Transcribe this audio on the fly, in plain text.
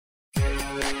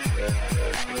Welcome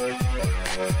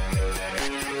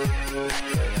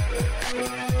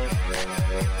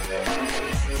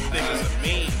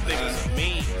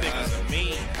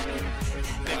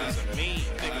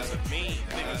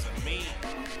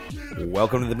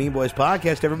to the Mean Boys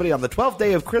Podcast, everybody. On the 12th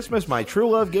day of Christmas, my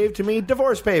true love gave to me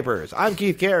divorce papers. I'm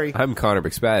Keith Carey. I'm Connor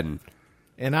McSpadden.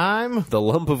 And I'm... the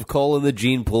lump of coal in the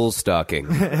gene pool stocking.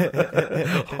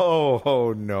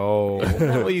 Oh, no. Isn't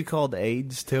that what you called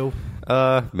AIDS, too?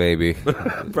 Maybe.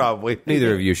 Probably.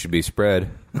 Neither of you should be spread.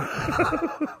 Despite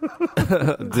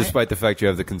the fact you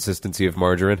have the consistency of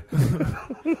margarine.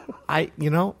 I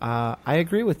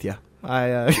agree with you.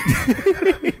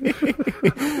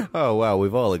 Oh, wow.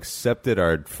 We've all accepted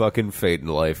our fucking fate in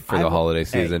life for the holiday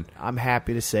season. Hey, I'm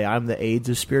happy to say I'm the AIDS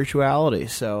of spirituality,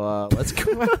 so let's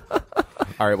go.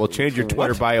 All right, well, change your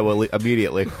Twitter bio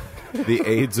immediately. The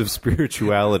AIDS of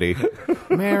spirituality.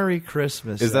 Merry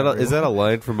Christmas. Is that a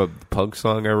line from a punk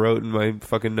song I wrote in my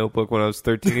fucking notebook when I was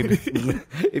 13?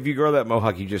 If you grow that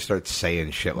mohawk, you just start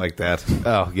saying shit like that.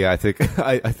 Oh yeah, I think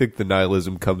the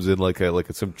nihilism comes in like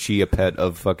some chia pet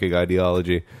of fucking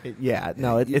ideology.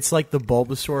 It's like the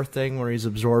Bulbasaur thing where he's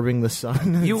absorbing the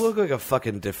sun. You look like a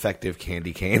fucking defective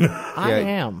candy cane. I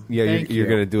am. Yeah, you're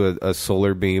gonna do a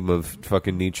solar beam of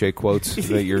fucking Nietzsche quotes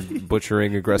that you're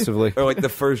butchering aggressively. Or like the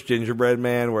first gingerbread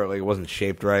man where it wasn't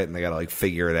shaped right and they gotta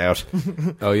figure it out.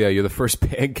 Oh yeah, you're the first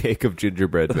pancake of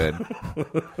gingerbread man.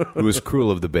 It was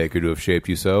cruel of the baker to have shaped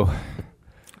you so.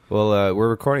 Well, we're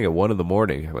recording at 1 a.m.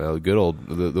 Well, good old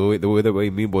the way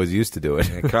Mean Boys used to do it.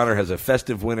 And Connor has a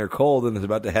festive winter cold and is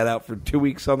about to head out for 2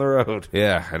 weeks on the road.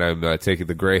 Yeah, and I'm taking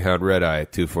the Greyhound red eye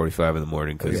at 2:45 in the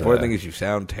morning. The important thing is you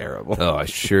sound terrible. Oh, I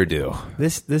sure do.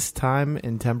 This time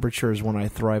in temperature is when I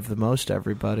thrive the most.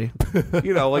 Everybody,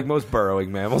 like most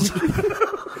burrowing mammals.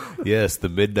 Yes, the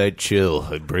midnight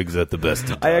chill. It brings out the best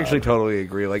in I actually totally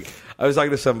agree. I was talking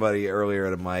to somebody earlier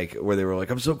at a mic where they were like,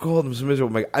 I'm so cold, I'm so miserable.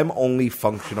 I'm like, I'm only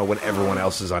functional when everyone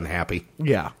else is unhappy.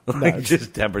 yeah,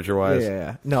 Just temperature-wise.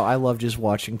 Yeah. No, I love just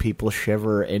watching people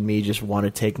shiver and me just want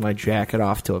to take my jacket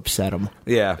off to upset them.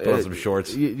 Yeah, put on some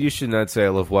shorts. You should not say I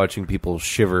love watching people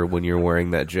shiver when you're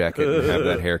wearing that jacket and have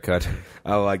that haircut.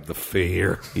 I like the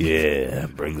fear. Yeah,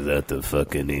 brings out the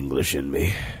fucking English in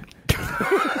me.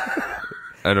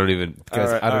 I don't even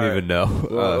know.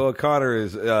 Well, Connor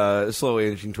is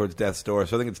slowly inching towards death's door,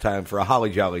 so I think it's time for a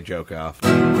holly jolly joke off.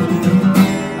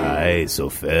 Aye, so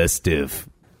festive.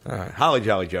 All right, holly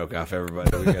jolly joke off,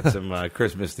 everybody. We got some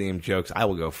Christmas themed jokes. I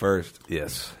will go first.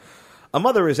 Yes. A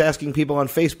mother is asking people on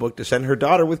Facebook to send her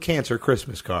daughter with cancer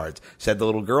Christmas cards. Said the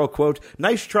little girl, quote,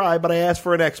 "Nice try, but I asked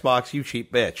for an Xbox, you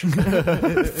cheap bitch."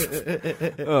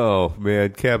 Oh,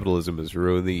 man, capitalism has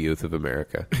ruined the youth of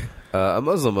America. A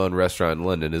Muslim-owned restaurant in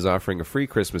London is offering a free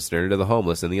Christmas dinner to the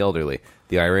homeless and the elderly.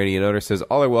 The Iranian owner says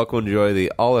all are welcome to enjoy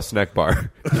the Allah snack bar.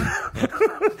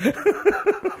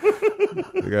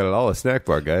 We got an Allah snack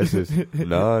bar, guys. There's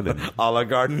naan and Olive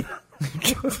Garden.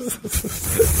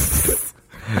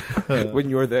 When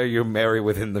you're there, you marry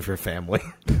within your family.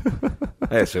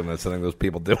 I assume that's something those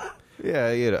people do. Yeah,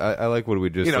 I like what we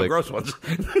just... gross ones.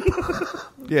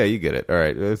 Yeah, you get it. All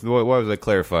right. Why was I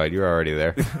clarified? You're already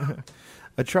there.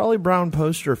 A Charlie Brown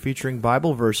poster featuring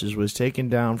Bible verses was taken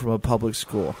down from a public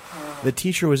school. The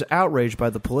teacher was outraged by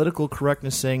the political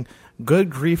correctness, saying, "Good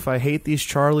grief, I hate these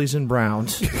Charlies and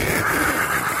Browns."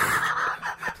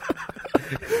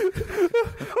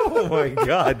 Oh, my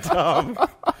God, Tom.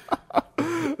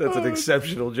 That's an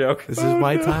exceptional joke. This is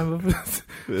my time of... This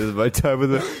is my time of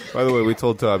the... By the way, we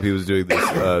told Tom he was doing this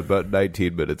about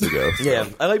 19 minutes ago. Yeah,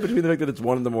 I like between the fact that it's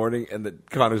 1 a.m. and that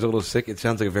Connor's a little sick, it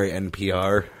sounds like a very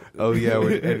NPR. Oh, yeah,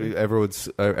 everyone's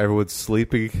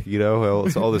sleeping,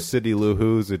 it's all the Sidney Lou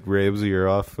Who's and Ramsey are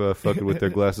off fucking with their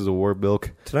glasses of warm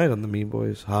milk. Tonight on the Mean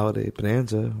Boys Holiday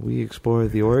Bonanza, we explore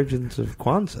the origins of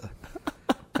Kwanzaa.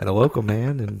 And a local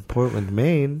man in Portland,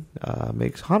 Maine,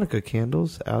 makes Hanukkah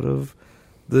candles out of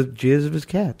the jizz of his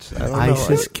cats.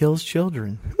 ISIS kills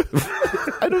children.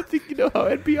 I don't think you know how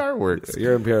NPR works.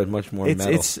 Your NPR is much more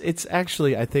metal. It's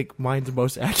actually, I think, mine's the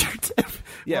most accurate.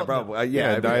 Yeah, probably.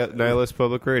 Nihilist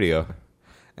Public Radio.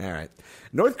 All right.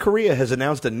 North Korea has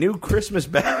announced a new Christmas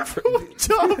bag for...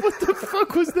 Tom, what the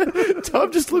fuck was that?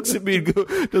 Tom just looks at me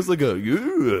and does like a,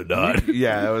 "You're not."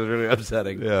 Yeah, that was really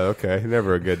upsetting. Yeah, okay.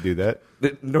 Never again do that.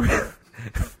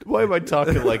 Why am I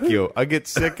talking like you? I get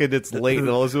sick and it's late and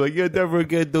all this. Like, you're never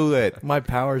again do that. My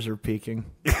powers are peaking.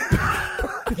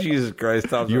 Jesus Christ,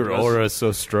 Tom. Your aura is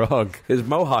so strong. His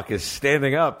mohawk is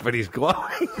standing up, but he's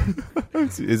glowing.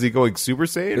 Is he going Super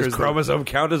Saiyan? His chromosome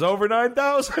count is over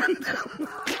 9,000.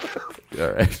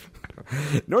 All right.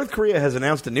 North Korea has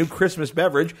announced a new Christmas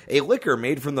beverage, a liquor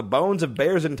made from the bones of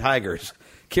bears and tigers.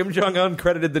 Kim Jong-un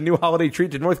credited the new holiday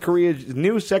treat to North Korea's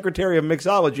new Secretary of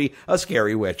Mixology, a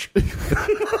scary witch.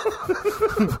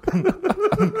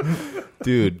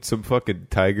 Dude, some fucking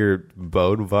tiger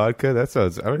bone vodka? That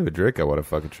sounds... I don't even drink. I want to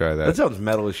fucking try that. That sounds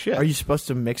metal as shit. Are you supposed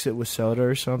to mix it with soda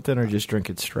or something, or just drink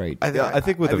it straight? I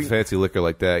think with a fancy liquor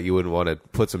like that, you wouldn't want to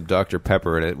put some Dr.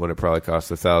 Pepper in it when it probably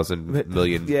costs 1,000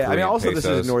 million. Yeah, I mean, also pesos.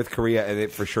 this is North Korea, and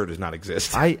it for sure does not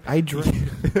exist. I drink.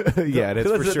 Yeah, and it's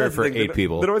for That's sure the for thing. 8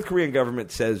 people. The North Korean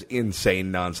government says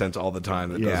insane nonsense all the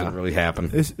time that doesn't really happen.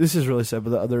 This is really sad.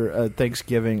 But the other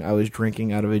Thanksgiving, I was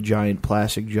drinking out of a giant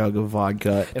plastic jug of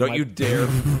vodka. And Don't you dare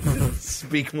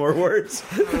speak more words.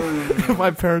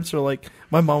 My parents are like,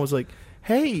 my mom was like,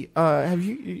 "Hey, have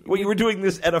you?" Well, you were doing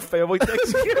this at a family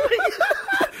Thanksgiving.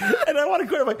 And I want to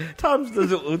clarify, Tom's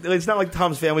doesn't. It's not like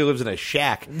Tom's family lives in a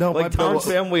shack. No, like my Tom's parents-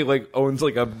 family owns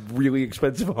like a really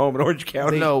expensive home in Orange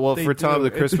County. No, well, they for Tom, do.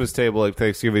 the Christmas table at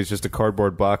Thanksgiving is just a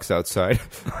cardboard box outside.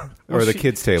 Or the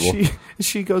kids' table.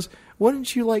 She goes,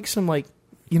 "Wouldn't you like some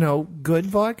good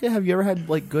vodka? Have you ever had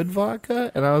good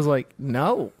vodka?" And I was like,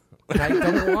 "No, I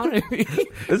don't want it."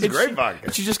 This is great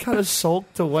vodka. She just kind of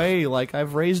sulked away like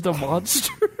I've raised a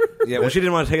monster. Yeah, well, she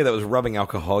didn't want to tell you that was rubbing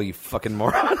alcohol, you fucking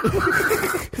moron.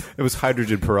 It was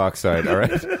hydrogen peroxide, all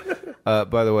right?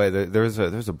 By the way, there's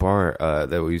a bar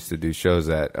that we used to do shows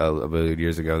at a million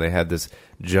years ago. And they had this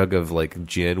jug of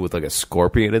gin with a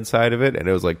scorpion inside of it, and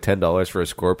it was $10 for a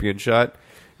scorpion shot.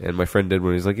 And my friend did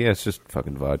one. He's like, "Yeah, it's just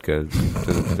fucking vodka.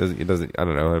 It doesn't. I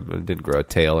don't know. It didn't grow a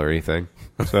tail or anything."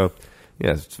 So,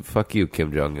 yeah, fuck you,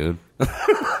 Kim Jong Un.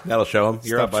 That'll show him.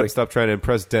 You're up, buddy. Stop trying to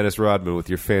impress Dennis Rodman with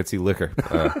your fancy liquor.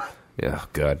 Yeah,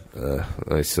 God,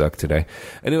 I suck today.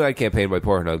 A new ad campaign by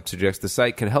Pornhub suggests the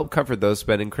site can help comfort those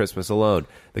spending Christmas alone.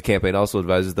 The campaign also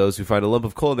advises those who find a lump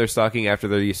of coal in their stocking after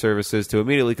their services to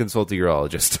immediately consult a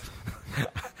urologist.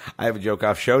 I have a joke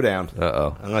off Showdown.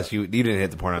 Uh-oh. Unless you didn't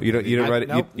hit the Pornhub. You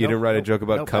didn't write a joke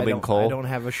about coming coal? I don't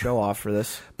have a show off for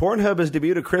this. Pornhub has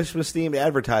debuted a Christmas-themed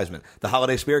advertisement. The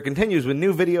holiday spirit continues with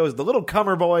new videos, The Little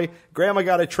Comer Boy, Grandma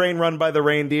Got a Train Run by the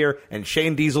Reindeer, and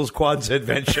Shane Diesel's Quad's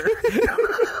Adventure.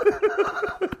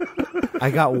 I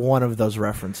got one of those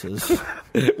references.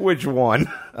 Which one?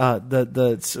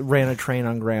 The ran a train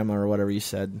on Grandma or whatever you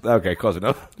said. Okay, close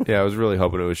enough. Yeah, I was really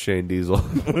hoping it was Shane Diesel.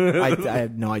 I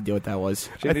had no idea what that was.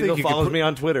 Shane Diesel you could follows put- me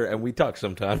on Twitter, and we talk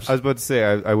sometimes. I was about to say,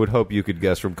 I would hope you could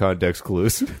guess from context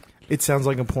clues. It sounds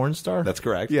like a porn star. That's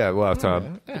correct. Yeah, wow,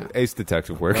 Tom. Ace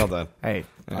detective work. Well done. Hey,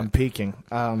 I'm peeking.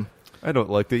 I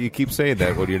don't like that you keep saying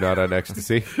that when you're not on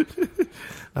ecstasy.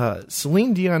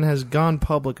 Celine Dion has gone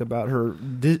public about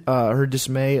her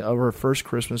dismay of her first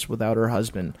Christmas without her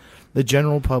husband. The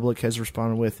general public has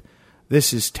responded with,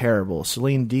 "This is terrible.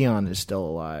 Celine Dion is still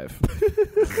alive."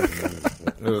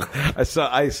 I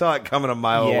saw it coming a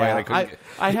mile away. And I couldn't.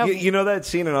 I have. You know that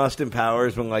scene in Austin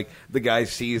Powers when the guy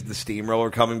sees the steamroller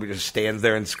coming but just stands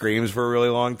there and screams for a really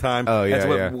long time? Oh, yeah, That's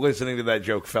what yeah. listening to that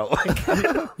joke felt like.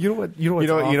 You know You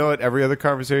know what every other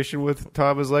conversation with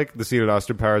Tom is like? The scene in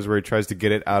Austin Powers where he tries to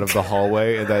get it out of the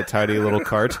hallway in that tiny little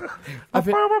cart. I've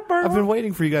been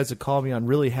waiting for you guys to call me on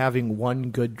really having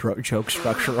one good joke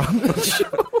structure on this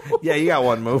show. Yeah, you got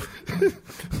one move.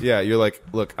 Yeah, you're like,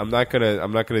 look, I'm not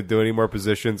gonna do any more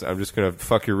positions. I'm just gonna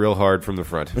fuck you real hard from the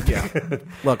front. Yeah.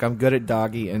 Look, I'm good at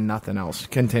doggy and nothing else.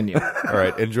 Continue. All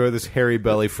right, enjoy this hairy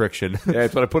belly friction. Yeah,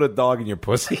 it's when I put a dog in your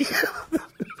pussy.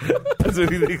 That's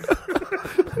what he thinks.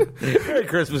 Merry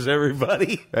Christmas,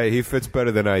 everybody. Hey, he fits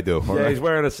better than I do. All Yeah,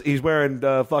 right? he's wearing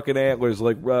fucking antlers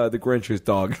like the Grinch's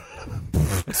dog.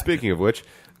 Speaking of which,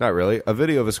 not really. A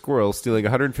video of a squirrel stealing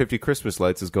 150 Christmas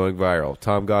lights is going viral.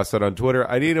 Tom Goss said on Twitter,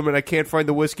 "I need them and I can't find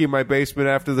the whiskey in my basement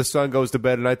after the sun goes to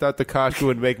bed, and I thought the costume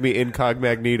would make me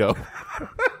incognito."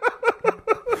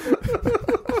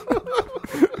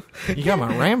 You got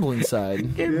my rambling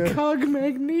side.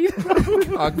 Incognito.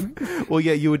 Well,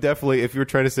 yeah, you would definitely, if you were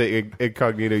trying to say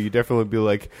incognito, you definitely would be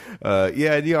like,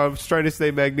 yeah, I'm trying to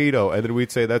say Magneto. And then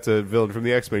we'd say that's a villain from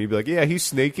the X-Men. You'd be like, yeah, he's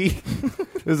snaky.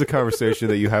 This is a conversation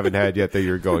that you haven't had yet that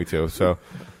you're going to. So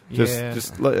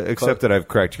just accept that I've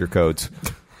cracked your codes.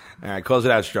 All right, close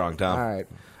it out strong, Tom. All right.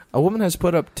 A woman has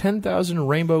put up 10,000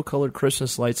 rainbow-colored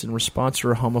Christmas lights in response to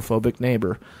her homophobic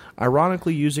neighbor,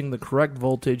 ironically using the correct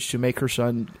voltage to make her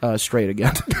son straight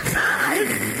again.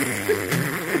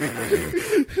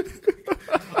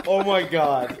 Oh, my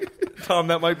God. Tom,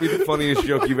 that might be the funniest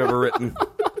joke you've ever written.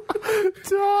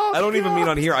 I don't even mean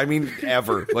on here. I mean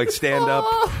ever. Like, stand up.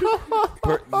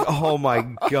 Oh,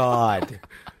 my God.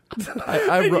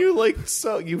 And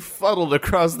you funneled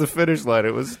across the finish line.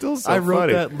 It was still so I wrote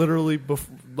funny. that literally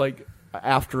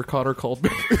after Cotter called me.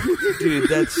 Dude,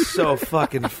 that's so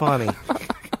fucking funny.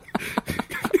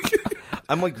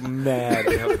 I'm like mad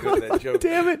at how good that joke.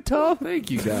 Damn it, Tom. Thank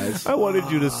you, guys. I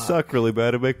wanted you to suck really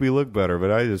bad and make me look better,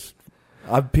 but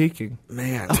I'm peeking.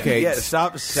 Man. Okay, Yeah,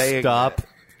 stop saying stop.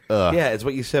 that. Yeah, it's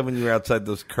what you said when you were outside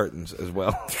those curtains as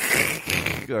well.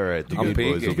 All right, the I'm good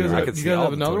boys will peeking. be I right. could You see guys all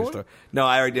have the another Toy one? Story. No,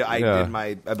 I already did.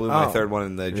 I blew my third one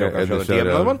in the joke. in the Do you have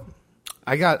another showdown. one?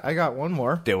 I got one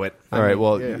more. Do it. All right,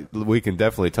 well, yeah. we can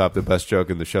definitely top the best joke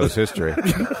in the show's history.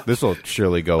 This will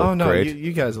surely go Oh no, great.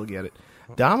 you guys will get it.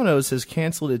 Domino's has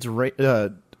canceled its wait.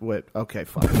 Okay,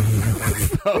 fine.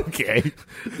 Okay.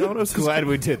 Domino's has Glad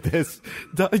we did this.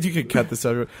 You can cut this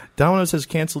out. Domino's has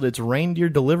canceled its reindeer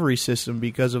delivery system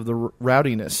because of the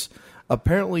rowdiness.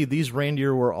 Apparently, these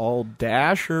reindeer were all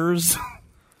dashers.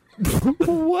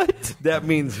 What? That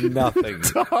means nothing.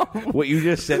 What you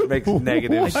just said makes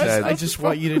negative sense. I just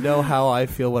want you to know how I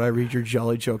feel when I read your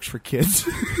jolly jokes for kids.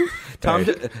 Tom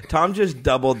just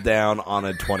doubled down on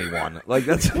a 21. Like,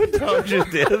 that's what Tom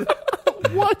just did.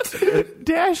 What?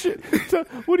 Dasher?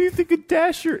 What do you think of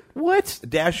Dasher? What?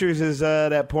 Dashers is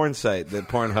that porn site that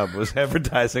Pornhub was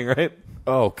advertising, right?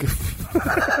 Oh,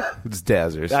 it's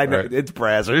Dazzers. I know. All right. It's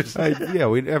Brazzers.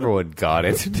 Everyone got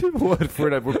it.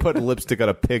 We're putting lipstick on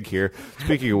a pig here.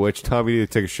 Speaking of which, Tom, you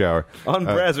need to take a shower. On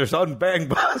Brazzers, on Bang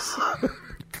Bus.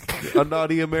 On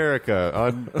Naughty America,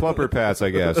 on Plumper Pass,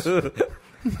 I guess.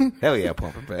 Hell yeah,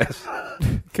 Plumper Pass.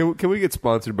 Can we get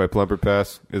sponsored by Plumper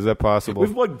Pass? Is that possible?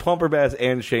 We've plugged Plumper Pass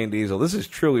and Shane Diesel. This has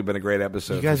truly been a great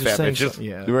episode. You guys for are Fat saying Bitches. something.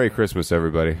 Yeah. Merry Christmas,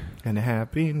 everybody. And a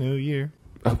Happy New Year.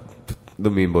 The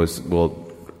Mean Boys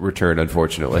will return,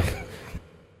 unfortunately.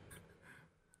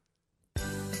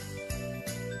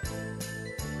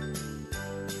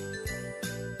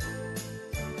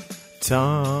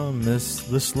 Thomas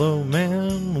the Slow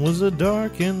Man was a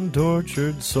dark and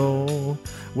tortured soul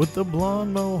with a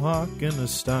blonde mohawk and a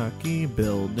stocky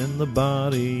build in the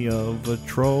body of a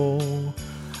troll.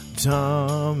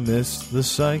 Thomas the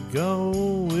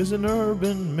Psycho is an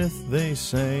urban myth, they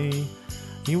say.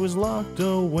 He was locked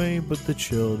away, but the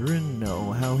children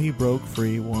know how he broke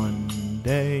free one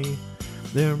day.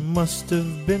 There must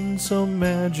have been some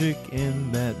magic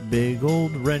in that big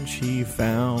old wrench he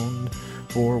found.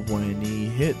 For when he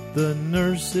hit the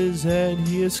nurse's head,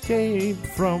 he escaped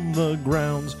from the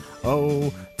grounds.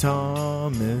 Oh,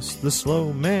 Thomas the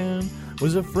Slow Man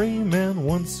was a free man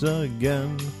once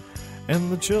again.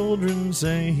 And the children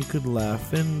say he could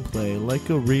laugh and play like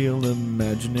a real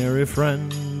imaginary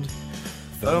friend.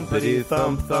 Thumpity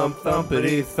thump thump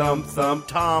thumpity thump thump.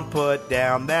 Tom put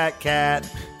down that cat.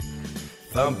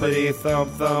 Thumpity thump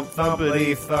thump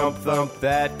thumpity thump thump.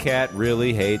 That cat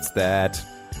really hates that.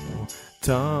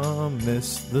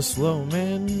 Thomas the Slow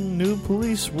Man knew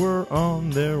police were on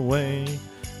their way.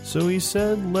 So he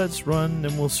said, let's run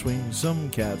and we'll swing some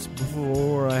cats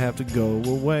before I have to go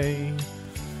away.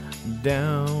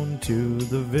 Down to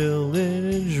the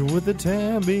village with a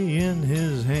tabby in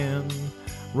his hand,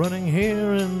 running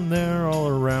here and there all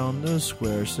around the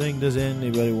square, saying, does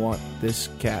anybody want this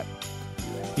cat?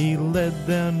 He led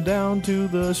them down to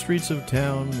the streets of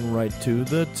town, right to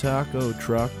the taco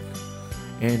truck.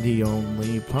 And he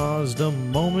only paused a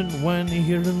moment when he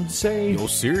heard him say, Yo,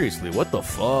 seriously, what the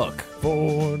fuck?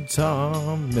 for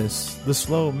Thomas the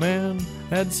Slow Man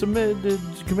had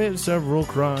committed several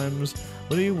crimes.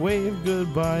 But he waved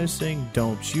goodbye, saying,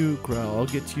 don't you cry, I'll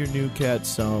get to your new cat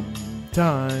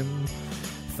sometime.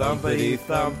 Thumpity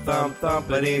thump thump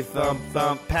thumpity thump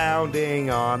thump. Pounding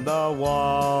on the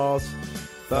walls.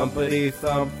 Thumpity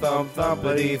thump thump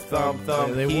thumpity thump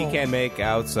thump. They He won't. can make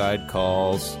outside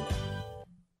calls.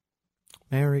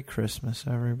 Merry Christmas,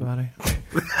 everybody.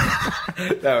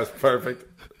 That was perfect.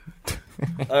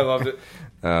 I loved it.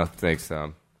 Oh, thanks,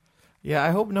 Tom. Yeah, I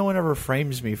hope no one ever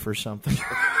frames me for something.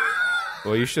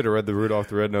 Well, you should have read the Rudolph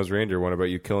the Red-Nosed Reindeer one about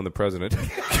you killing the president.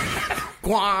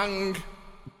 Guang!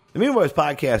 The Mean Boys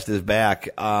podcast is back.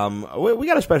 We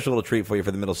got a special little treat for you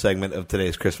for the middle segment of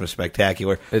today's Christmas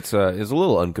Spectacular. It's a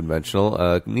little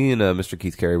unconventional. Me and Mr.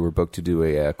 Keith Carey were booked to do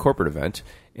a corporate event,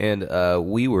 and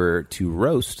we were to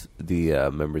roast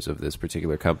the members of this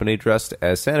particular company dressed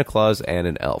as Santa Claus and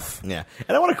an elf. Yeah,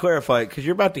 and I want to clarify, because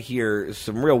you're about to hear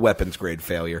some real weapons-grade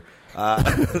failure.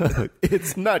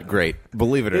 It's not great,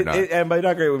 believe it or not. And by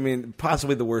not great, we mean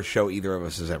possibly the worst show either of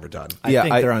us has ever done. I Yeah,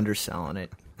 think I- they're underselling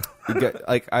it.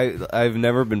 I've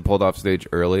never been pulled off stage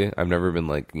early. I've never been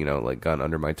gone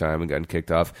under my time and gotten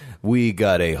kicked off. We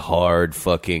got a hard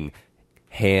fucking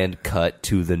hand cut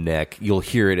to the neck. You'll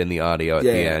hear it in the audio at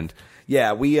the end.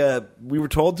 Yeah, we were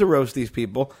told to roast these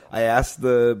people. I asked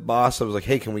the boss, I was like,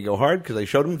 hey, can we go hard? Because I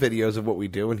showed him videos of what we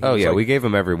do. And he was like, we gave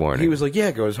him every warning. He was like,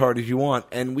 yeah, go as hard as you want.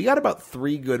 And we got about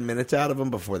 3 good minutes out of them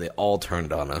before they all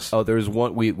turned on us. Oh, there was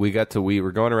one, we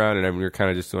were going around and we were kind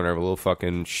of just doing our little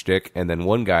fucking shtick. And then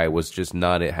one guy was just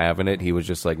not having it. He was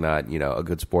just like not, a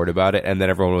good sport about it. And then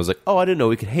everyone was like, oh, I didn't know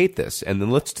we could hate this. And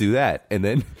then let's do that. And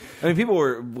then... I mean, people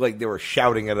were like, they were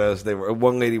shouting at us.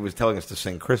 One lady was telling us to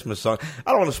sing Christmas songs.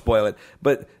 I don't want to spoil it,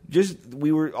 but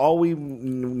all we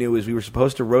knew is we were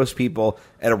supposed to roast people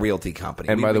at a realty company.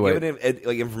 And by the way, given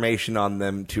information on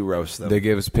them to roast them. They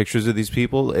gave us pictures of these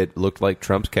people. It looked like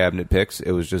Trump's cabinet pics.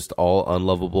 It was just all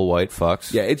unlovable white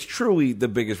fucks. Yeah, it's truly the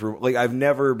biggest room. Like, I've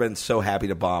never been so happy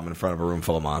to bomb in front of a room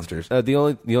full of monsters. The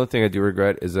only thing I do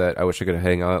regret is that I wish I could have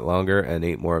hung out longer and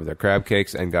ate more of their crab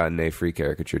cakes and gotten a free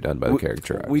caricature done by the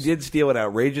caricature artist. We did steal an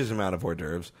outrageous amount of hors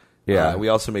d'oeuvres. Yeah. We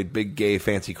also made big, gay,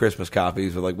 fancy Christmas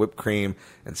copies with like whipped cream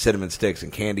and cinnamon sticks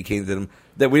and candy canes in them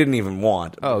that we didn't even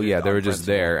want. Oh, yeah, they were just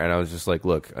there, and I was just like,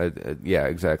 look, yeah,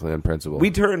 exactly, on principle. We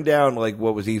turned down like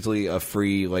what was easily a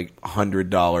free like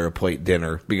 $100 a plate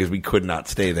dinner because we could not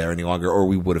stay there any longer, or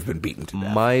we would have been beaten to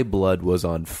death. My blood was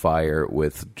on fire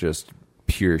with just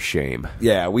pure shame.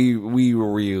 Yeah, we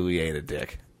really ate a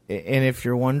dick. And if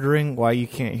you're wondering why you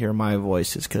can't hear my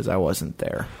voice, it's because I wasn't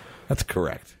there. That's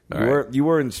correct. All You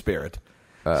were in spirit.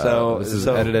 So this is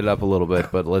edited up a little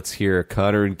bit, but let's hear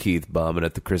Connor and Keith bombing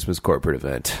at the Christmas corporate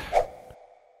event.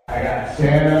 I got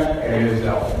Santa and his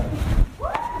elf.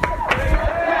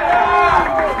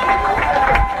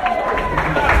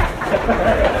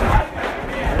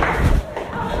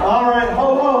 All right,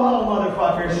 ho, ho, ho,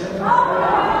 motherfuckers.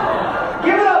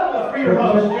 Give it up for your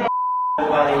host, Joe.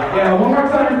 Yeah, one more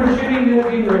time for shitting Newt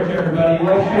Gingrich, everybody. You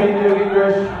like shitting Newt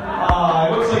Gingrich?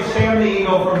 It looks like Sam the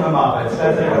Eagle from the Muppets.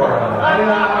 That's it. I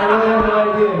really have no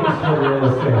idea who's so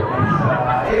realistic.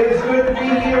 It is good to be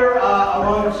here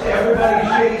amongst everybody's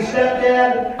shitty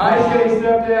stepdad. Hi, shitty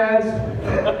stepdads.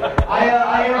 I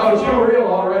am. Oh, too real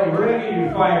already. We're going to get you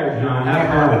fired, John. Have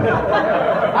fun.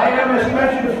 I am, as you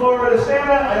mentioned, the Florida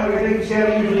Santa. I know you think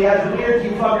Santa usually has the beard.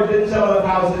 You fuckers didn't sell enough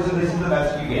houses, so this is the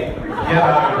best you get.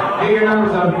 Yeah, get your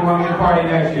numbers up if you want me to party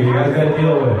next year. You guys got to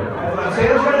deal with it.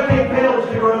 Santa's going to take pills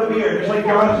to grow the beard, just like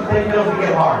John has to take pills to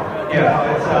get hard.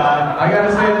 Yeah, I got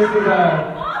to say this is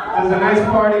a nice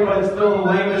party, but it's still the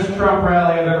lamest Trump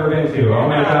rally I've ever been to. Oh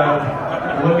my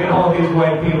God! Look at all these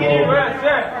white people.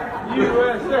 USA!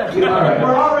 Right.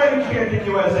 We're already chanting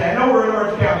USA. I know we're in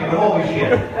Orange County, but holy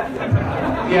shit.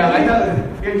 Yeah, I know.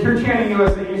 If you're chanting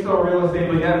USA, you saw real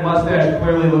estate, but that mustache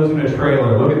clearly lives in a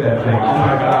trailer. Look at that thing. Oh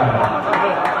my God.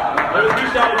 There's 2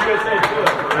 shots USA too.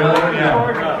 Really?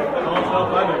 Yeah.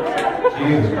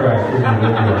 Jesus Christ, this is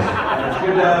ridiculous.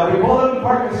 We pulled up in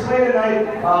Park and Slay tonight.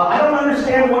 I don't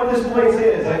understand what this place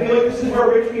is. I feel like this is where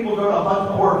rich people go to hunt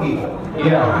poor people.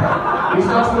 Yeah. We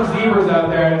saw some zebras out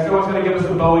there, and someone's going to give us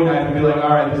a Bowie knife and be like, all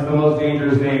right, this is the most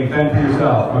dangerous name. Fend for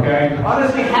yourself, okay?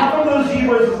 Honestly, half of those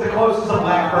zebras is the closest a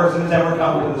black person has ever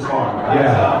come to this farm.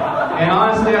 Yeah. And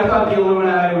honestly, I thought the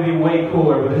Illuminati would be way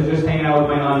cooler, but this is just hanging out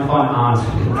with my unfun aunts.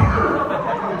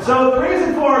 So the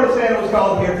reason Florida Santa was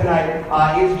called here tonight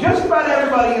is just about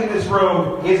everybody in this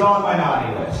room is on my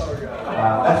naughty list.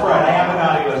 That's right, I have a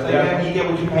naughty list. Again, you get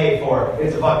what you pay for.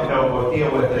 It's a fucking notebook.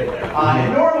 Deal with it.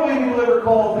 And normally we deliver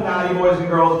coal to naughty boys and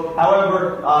girls.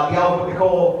 However, the elf with the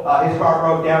coal, his heart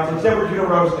broke down, so instead we're going to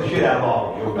roast the shit out of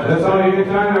all of you. That's all you get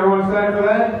time? Everyone's excited for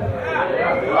that?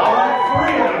 All right,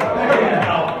 3 of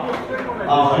them.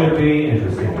 This should be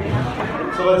interesting.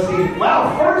 So let's see.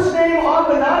 Wow, first name on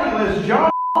the naughty list, John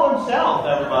himself,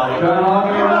 everybody. John, I'll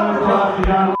give you a round of applause to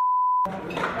John.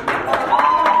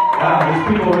 Wow, these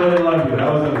people really love you.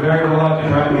 That was a very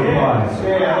reluctant round of applause.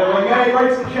 Yeah, they're like, yeah, he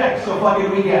writes the checks, so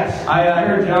fucking we guess. I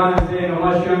heard John is dating a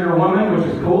much younger woman, which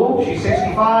is cool. She's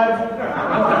 65.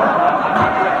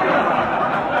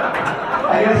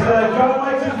 I guess John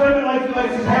likes his women like he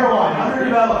likes his hairline,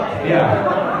 underdeveloped.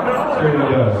 Yeah,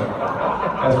 certainly does.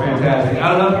 That's fantastic. I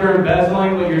don't know if you're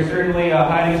embezzling, but you're certainly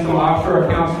hiding some offshore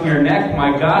accounts in your neck.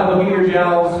 My God, look at your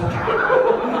jowls.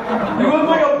 You look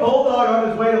like a bulldog on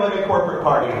his way to like a corporate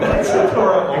party. That's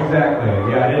adorable. Exactly.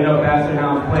 Yeah, I didn't know Pastor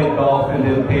Hounds played golf and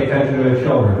didn't pay attention to his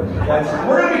children.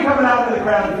 We're going to be coming out to the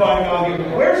crowd and finding all of you.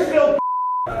 Where's Phil?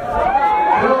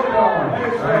 Phil Cohen.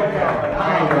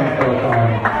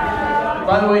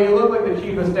 By the way, you look like the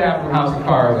chief of staff from House of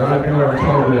Cards. I don't know if anyone ever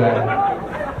told you that.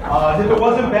 If it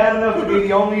wasn't bad enough to be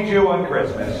the only Jew on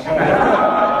Christmas.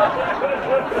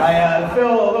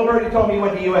 Phil, Little Birdie told me you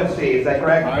went to UNC, is that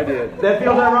correct? I did. That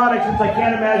feels ironic since I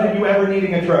can't imagine you ever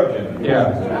needing a Trojan.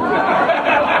 Yeah.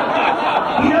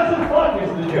 He doesn't fuck is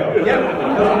the joke. Yep.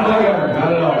 Doesn't look at her, not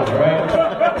at all, right?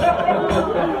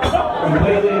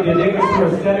 Completely, they take us for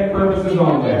aesthetic purposes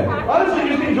only. Honestly,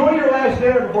 just enjoy your last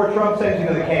dinner before Trump sends you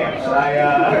to the camps.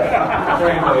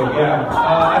 Frankly, yeah.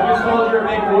 I've been told you're a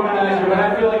big womanizer, but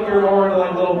I feel like you're more into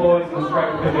like little boys in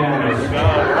striped pajamas.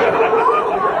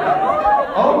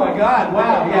 Oh my God!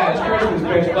 Wow, yeah, it's Christmas,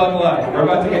 bitch. Buckle up. We're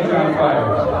about to get you on fire.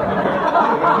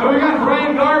 Moving on,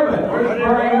 Brian Garvin. Where's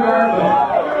Brian Garvin?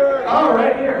 Oh,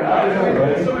 right here.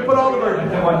 So we put all the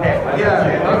versions in one hand.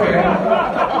 Yeah. Okay.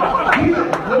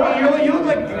 You look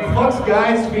like Fox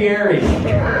Guy Fieri.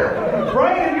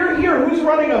 Brian, if you're here, who's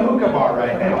running a hookah bar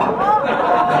right now?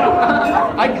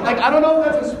 I don't know if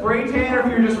that's a spray tan or if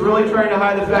you're just really trying to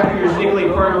hide the fact that you're sneakily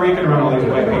Puerto Rican around all these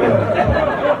white people.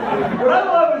 What I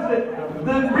love is that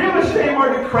the real estate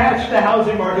market crashed the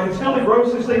housing market, and still the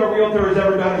grossest thing a realtor has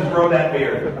ever done is grow that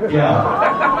beard.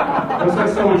 Yeah. Looks like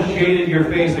someone shaded your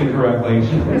face incorrectly.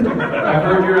 I've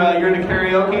heard you're into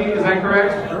karaoke, is that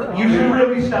correct? You should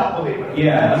really stop believing it.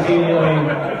 Yeah, immediately.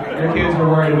 Your kids were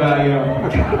worried about you.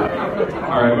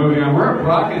 Alright, moving on. We're at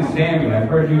Brock and Sammy. I've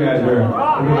heard you guys are.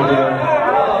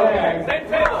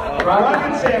 Brock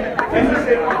and Sammy.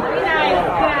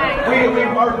 We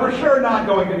are for sure not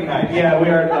going to be nice. Yeah, we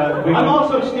are. I'm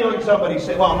also stealing somebody's.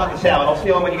 Well, not the salad. I'll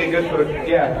steal them when you get good food.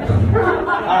 Yeah.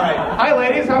 All right. Hi,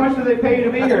 ladies. How much do they pay you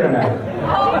to be here tonight?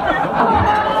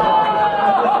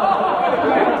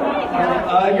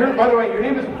 By the way, your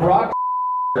name is Brock.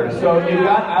 So you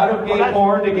got out of gay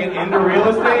porn to get into real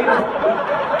estate?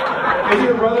 Is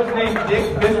your brother's name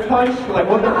Dick Fist Punch? Like,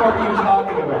 what the fuck are you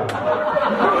talking about?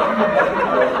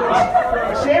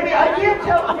 Sammy, I can't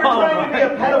tell if you're trying to be a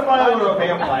pedophile or a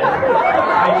vampire.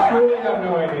 I truly have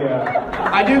no idea.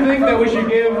 I do think that we should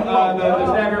give the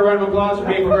Snapper a round of applause for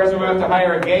being progressive enough to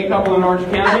hire a gay couple in Orange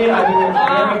County. I think it's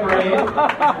very brave.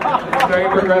 It's very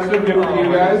progressive, good for you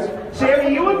guys.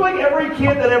 Sammy, you look like every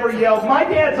kid that ever yelled, "My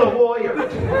dad's a lawyer."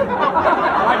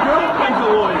 My girlfriend's a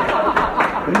lawyer.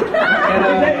 Is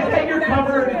that your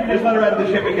cover, or did you just let her out of the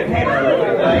shipping container?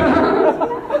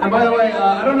 And by the way,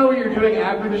 I don't know what you're doing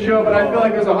after the show, but I feel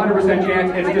like there's a 100% chance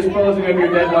it's disposing of your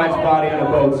dead wife's body on a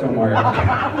boat somewhere.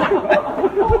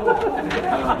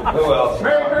 Who else?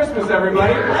 Merry Christmas,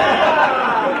 everybody.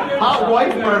 Hot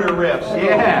wife murder riffs.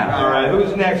 Yeah. All right,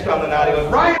 who's next on the naughty list?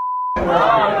 Ryan. Oh,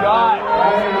 God.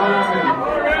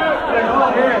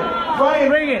 Ryan,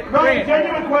 Bring it.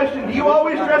 Genuine question. Do you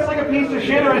always dress like a piece of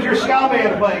shit, or is your ska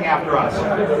band playing after us?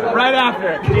 Right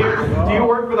after. Do you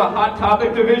work for the Hot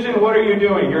Topic division? What are you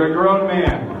doing? You're a grown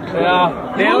man.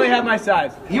 Yeah. They only have my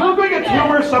size. You look like a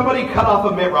tumor somebody cut off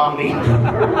of Mitt Romney.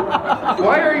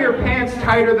 Why are your pants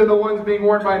tighter than the ones being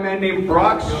worn by a man named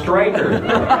Brock Stryker?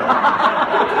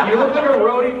 You look like a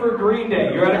roadie for Green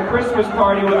Day. You're at a Christmas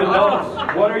party with adults.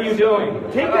 What are you doing?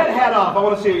 Take that hat off. I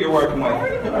want to see what you're working with.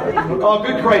 Oh,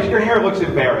 good Christ, your hair looks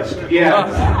embarrassed.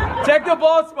 Yeah. Check the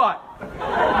bald spot.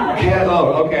 Yeah.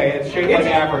 Oh, okay. It's shaped like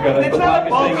Africa. That's It's the not a blackest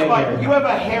bald thing in spot. here. You have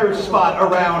a hair spot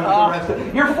around the rest of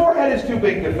it. Your forehead is too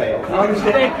big to fail. You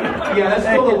understand? Yeah, that's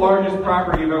still the largest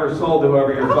property you've ever sold to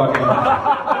whoever you're fucking.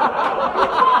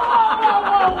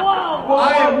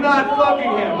 I am not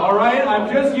fucking him, alright? I'm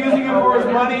just using him for his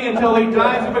money until he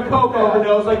dies of a coke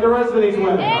overdose like the rest of these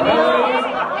women.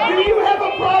 Do you have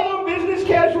a problem? Business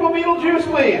casual Beetlejuice,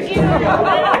 please.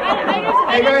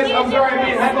 Hey guys, I'm sorry I'm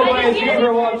being heckled by a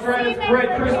zebra while I'm trying to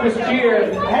spread Christmas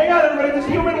cheer. Hang on, everybody. This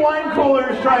human wine cooler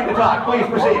is trying to talk. Please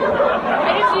proceed.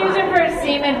 I just use it for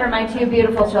semen for my two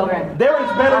beautiful children. There is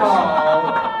better.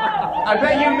 I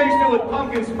bet you mixed it with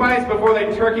pumpkin spice before they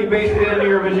turkey basted it into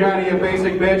your vagina, you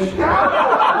basic bitch.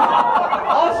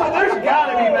 Also, there's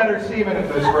gotta be better semen in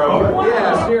this room.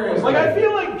 Yeah, seriously. Like, I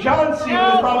feel like John's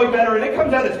semen is probably better, and it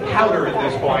comes out as powder at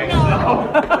this point. So.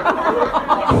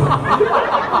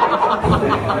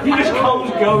 He just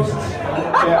comes ghosts.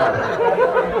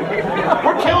 Yeah.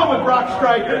 We're killing with Brock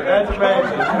Stryker. That's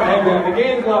amazing. Hey man, the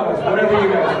games love us, whatever you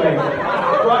guys think.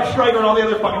 Brock Stryker and all the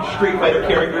other fucking Street Fighter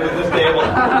characters at this table.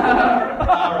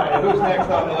 Alright, who's next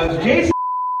on the list? Jason,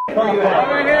 where are you at?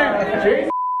 Over here. Jason?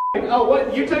 Oh,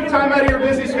 what? You took time out of your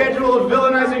busy schedule of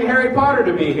villainizing Harry Potter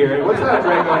to be here. What's that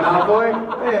drink on, huh, boy?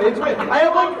 Yeah, it's great. I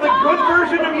have like the good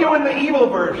version of you and the evil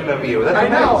version of you. That's I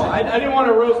know. nice. I didn't want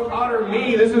to roast Potter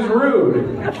me. This is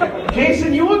rude.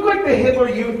 Jason, you look like the Hitler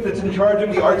Youth that's in charge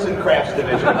of the arts and crafts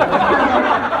division.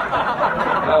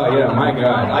 Oh yeah, my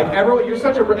God! Like everyone,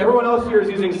 everyone else here is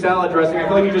using salad dressing. I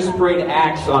feel like you just sprayed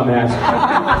Axe on that.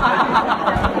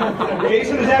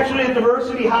 Jason is actually a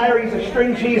diversity hire. He's a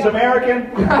string cheese American.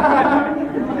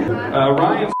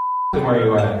 Ryan, where are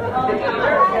you at?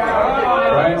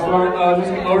 Ryan Smart,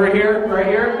 just over here, right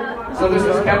here. So this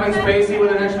is Kevin Spacey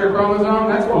with an extra chromosome.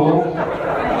 That's cool.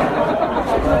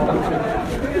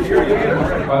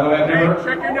 By the way, I've never...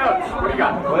 Check your notes. What do you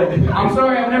got? I'm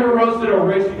sorry, I've never roasted a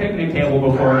rich picnic table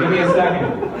before. Give me a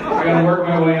second. I gotta work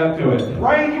my way up to it.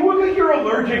 Ryan, you look like you're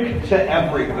allergic to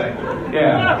everything.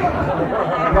 Yeah.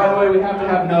 And by the way, we have to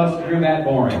have notes if you're that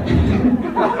boring.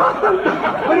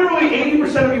 Literally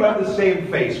 80% of you have the same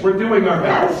face. We're doing our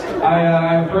best.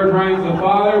 I've heard Ryan's a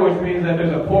father, which means that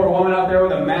there's a poor woman out there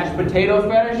with a mashed potato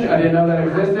fetish. I didn't know that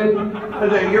existed.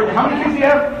 How many kids do you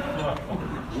have?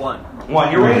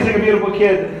 One. You're raising a beautiful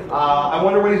kid. I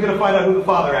wonder when he's going to find out who the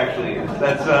father actually is.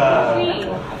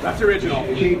 That's original.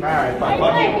 Cheap. All right, fine.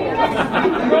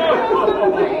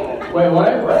 Wait,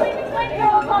 what?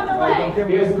 Girls on the way.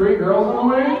 He has 3 girls on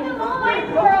the way?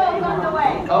 5 girls on the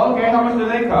way. Oh, okay, how much do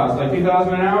they cost? Like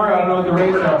 $2,000 an hour? I don't know what the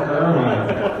rates are for everyone.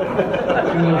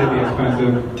 It's going to be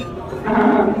expensive.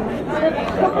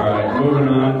 Alright, moving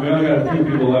on. We only got 2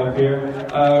 people left here.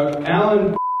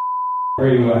 Alan, where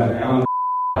are you at? Alan.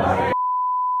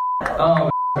 Oh,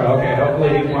 okay, hopefully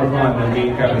he's more fun than me,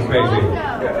 Kevin Spacey.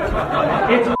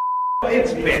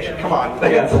 It's bitch. Come on.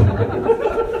 Yes.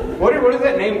 Where does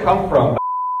that name come from?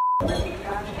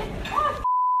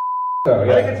 I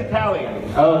think it's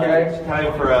Italian. Oh, okay. It's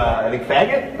Italian for, I think,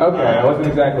 faggot? Okay, I wasn't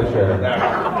exactly sure.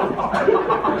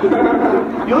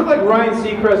 You look like Ryan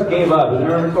Seacrest gave up. Has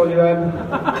anyone ever told you that?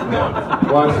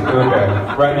 Once? Okay.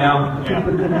 Right now?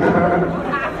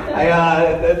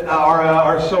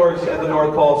 Our source at the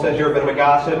North Pole says you're a bit of a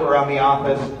gossip around the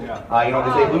office. They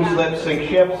say loose lips sink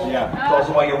ships. Yeah. It's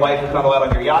also why your wife is not allowed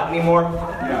on your yacht anymore.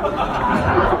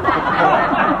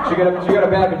 She got a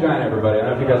bad vagina, everybody. I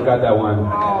don't know if you guys got that one.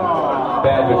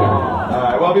 Bad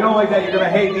vagina. Well, if you don't like that, you're going to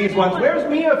hate these ones. Where's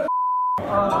Mia?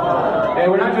 Hey,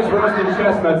 we're not just roasting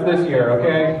chestnuts this year,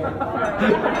 okay?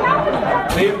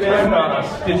 Leave them on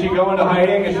us. Did she go into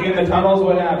hiding? Is she in the tunnels?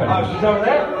 What happened? She's over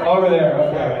there? Over there,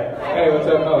 okay. Hey, what's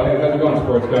up? Oh, hey, how's it going,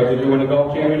 sports guy? Did you win a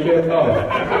golf championship? Oh.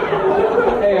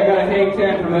 Hey, I got a Hague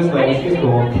 10 from this lady. She's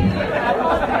cool.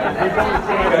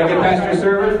 Gotta get past your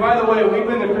servers. By the way, we've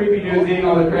been the creepy dudes eating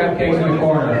all the crab cakes in the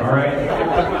corner, alright?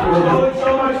 We're stealing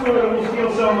so much food and we'll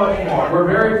steal so much more. We're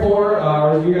very poor,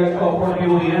 or as you guys call poor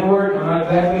people the N-word. I'm not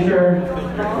exactly sure.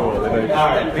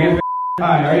 Alright.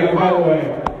 Hi, are you, by the way,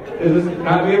 is this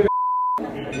not me?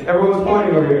 Everyone's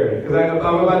pointing over here, because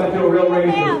I'm about to do a real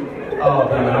racist. Oh,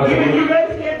 man. You guys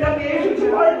can't tell the Asians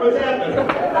apart? What's happening?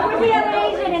 We have an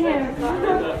Asian in here.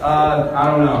 I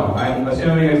don't know. I'm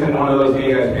assuming it's in one of those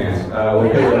gay guys' pants. We'll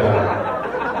figure it out.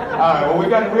 Alright, well, we've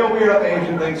got real weird on the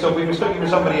Asian thing, so if we mistook you for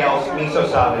somebody else, miso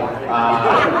sabe.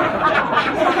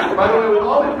 By the way, with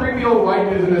all the creepy old white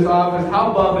dudes in this office,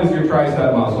 how buff is your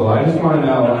tricep muscle? I just want to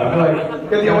know. I feel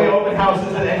like They're the only open houses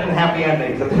that end in happy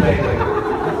endings. That's amazing.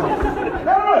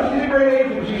 No, she's a great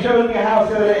agent. She showed me a house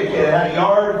the other day. She had a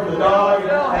yard for the dog,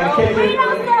 and a kitchen. We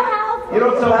don't sell houses. You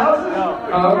don't sell houses? No.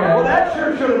 Oh, okay. Well, that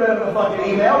sure should have been in the fucking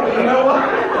email, but you know what?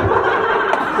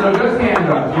 So just hand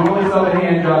jobs. You only sell the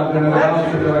hand jobs in the house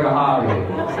because they're like a hobby.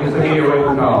 Just to get you away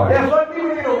from college. Yeah, fuck me,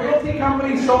 realty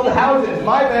companies sold houses.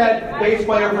 My bad, bass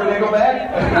player for Nickelback.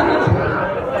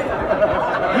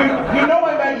 you know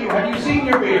I met you. Have you seen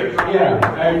your beard? Yeah.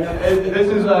 This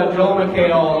is Joel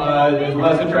McHale, his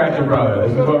less attractive brother.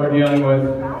 This is what we're dealing with.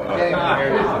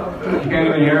 You can't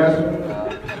even hear us?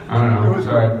 I don't know.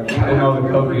 Sorry. I didn't know the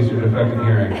coke research affected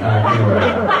hearing. Anyway.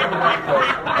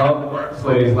 Oh, this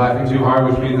lady's laughing too hard,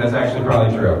 which means that's actually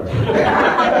probably true.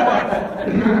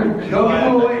 Go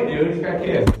away, dude. He's got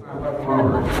kids. Let's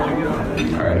not fuck him over.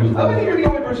 All right, who's I think you're the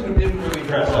only person who didn't really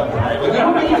dress up tonight. Like, I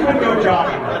don't think you could go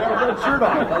jogging. I got a red shirt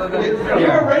on. You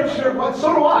have a red shirt? What?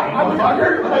 So do I.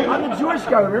 I'm the Jewish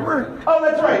guy, remember? Oh,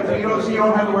 that's right. So you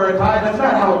don't have to wear a tie? That's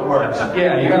not how it works.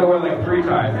 Yeah, you gotta wear like 3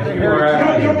 ties. You don't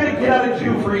get a get out of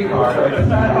Jew free card. Like, that's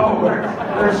not how it works.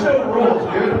 There's still rules,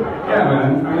 dude. Yeah,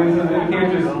 man. I mean, you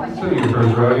can't just sue your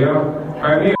first rodeo. All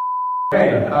right, me.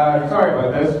 Hey, sorry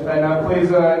about this, and please,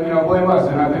 blame us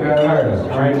and not the guy that hired us,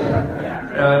 all right?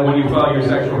 When you file your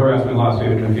sexual harassment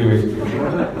lawsuit in a few weeks.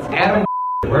 Adam,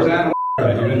 where's Adam?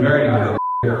 You've been very nice.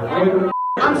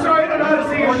 I'm sorry, I don't know how to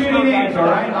say your shitty names, all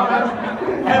right?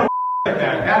 Adam back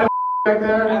there. Adam back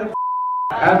there.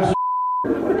 Adam.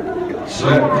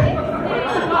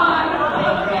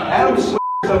 Adam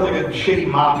sounds like a shitty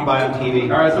mop you buy on TV.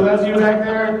 All right, so that's you back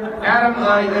there. Adam,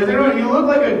 you look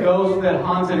like a ghost that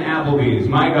haunts an Applebee's.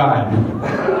 My God.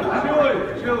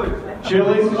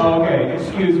 Chili's? Oh, okay,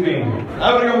 excuse me. I'm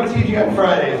gonna go with TGI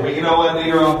Fridays, but you know what? Do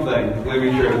your own thing. Believe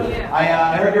me, true.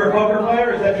 I heard you're a poker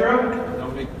player. Is that true?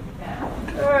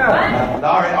 Yeah.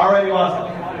 All right, you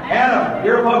lost it. Adam,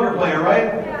 you're a poker player,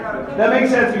 right? That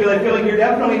makes sense because I feel like you're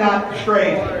definitely not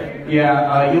straight.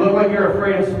 Yeah, you look like you're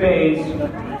afraid of spades.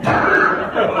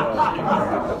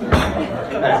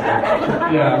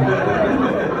 Yeah.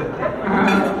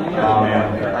 Oh, man.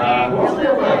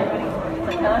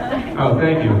 Oh,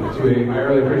 thank you, sweetie. I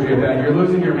really appreciate that. You're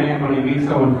losing your man when he meets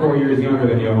someone 4 years younger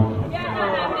than you.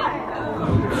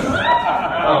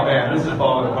 Oh, man, this is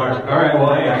falling apart. All right,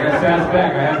 well, hey, I got Sass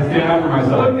back. I have to stand up for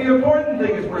myself. Look, the important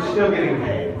thing is we're still getting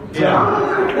paid.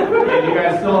 Yeah. And you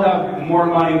guys still have more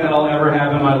money than I'll ever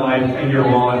have in my life in your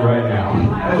wallet right now.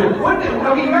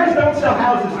 Okay, you guys don't sell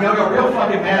houses. Y'all got real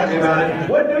fucking mad at me about it.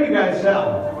 What do you guys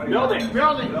sell? Building.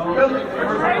 Okay.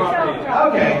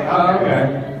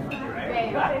 Okay.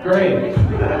 Great.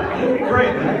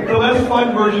 Great. The less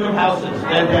fun version of houses.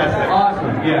 Fantastic.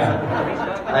 Awesome.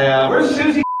 Yeah. Where's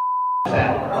Susie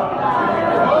at?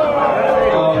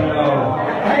 Oh, no.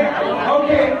 Hey,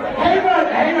 okay,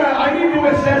 hang on. I need to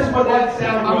assess what that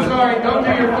sound was. I'm sorry. Don't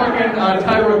do your fucking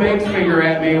Tyra Banks figure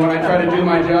at me when I try to do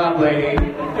my job, lady.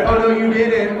 Oh, no, you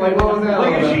didn't. Like, what was that?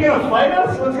 Like, is she gonna fight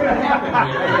us? What's gonna happen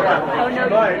here?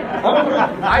 Oh,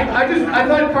 no. I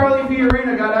thought Carly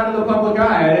Fiorina got out of the public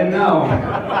eye. I didn't know.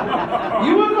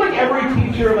 You look like every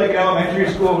teacher, like in elementary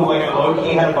school, who like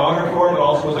low-key had a boner for, but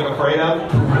also was like afraid of.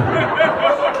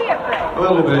 A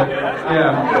little bit.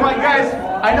 Yeah. Come on, guys.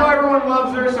 I know everyone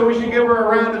loves her, so we should give her a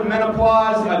round of men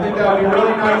applause. I think that would be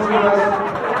really nice of us.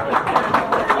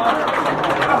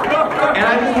 And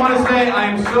I just want to say I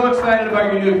am so excited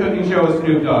about your new cooking show with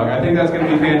Snoop Dogg. I think that's going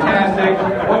to be fantastic.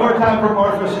 One more time for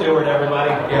Martha Stewart,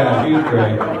 everybody. Yeah, she's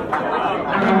great.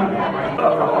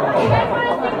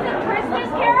 Christmas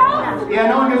carols? Yeah,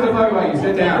 no one gives a fuck about you.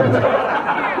 Sit down.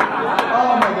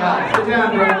 Oh my God. Sit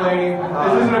down, drunk lady.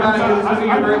 This isn't about you. This isn't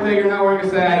your birthday. You're not wearing a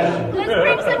sash. Let's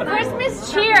bring some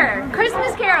Christmas cheer.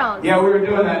 Christmas carols. Yeah, we were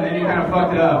doing that, and then you kind of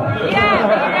fucked it up. Yeah,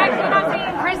 we're actually not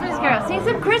singing Christmas carols. Sing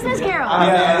some Christmas carols.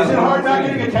 Is it hard not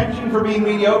getting attention for being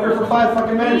mediocre for 5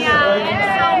 fucking minutes? Yeah,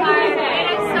 it's so hard.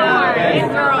 It is so hard. Okay.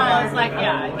 Girls, like,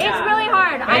 yeah. It's really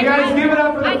hard. Hey guys, give it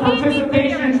up for the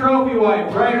participation trophy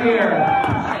wife right here.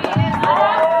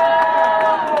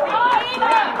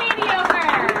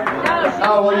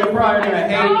 Oh, well, you're probably going to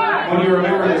hate when you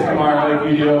remember this tomorrow if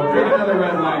you do. Drink another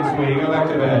red wine, sweetie. Go back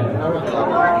to bed.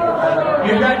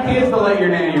 You've got kids to let your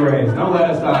nanny raise. Don't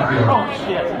let us stop you. Oh,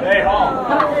 shit. Stay home.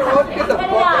 Get the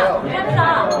fuck out.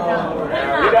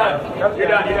 You're done. You're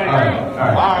done.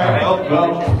 All right. Well,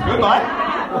 Goodbye.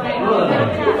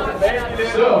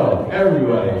 so,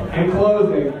 everybody, in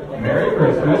closing, Merry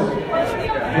Christmas.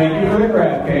 Thank you for the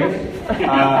crab cakes.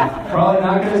 Probably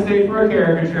not going to stay for a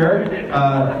caricature.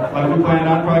 Like we planned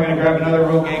on, probably going to grab another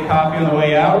real gay coffee on the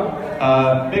way out.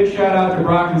 Big shout out to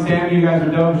Brock and Sammy. You guys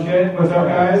are dope shit. What's up,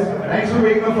 guys? Thanks for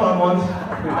being the fun ones.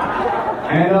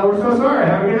 And we're so sorry.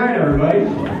 Have a good night, everybody.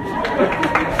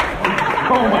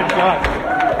 Oh, my God.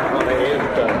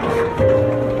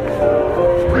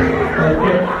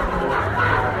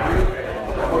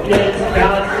 Okay, it's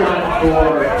now it's time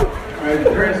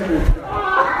for Christmas.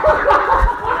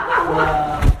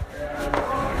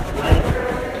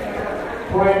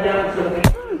 Pouring down some ended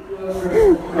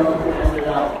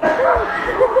up.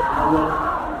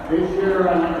 This year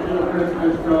I'm going to do a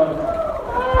Christmas roast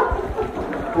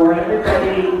for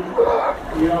everybody.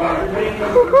 You know, everybody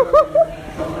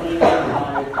somebody in their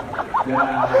life.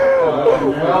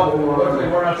 Well,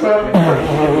 we're not stopping.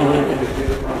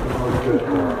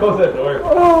 Close that door.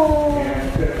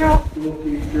 School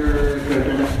teachers, they're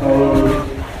going to pose.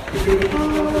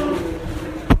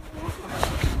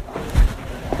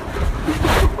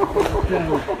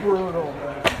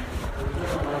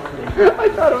 I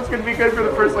thought it was going to be good for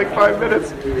the first like 5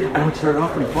 minutes. Oh, it started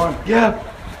off pretty fun. Yeah.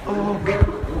 Oh, God.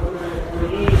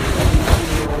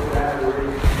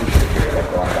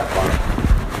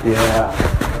 Yeah.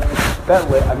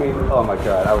 That I mean, oh my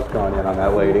God, I was going in on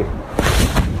that lady.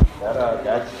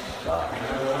 That's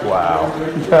wow.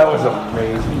 That was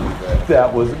amazing.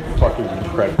 That was fucking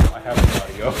incredible. I have the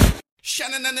audio.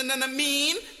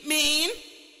 Mean.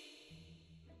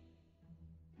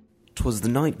 'Twas the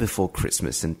night before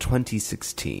Christmas in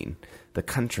 2016. The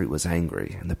country was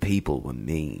angry and the people were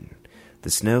mean.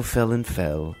 The snow fell and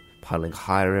fell, piling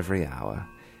higher every hour,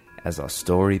 as our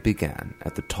story began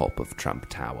at the top of Trump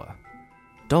Tower.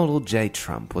 Donald J.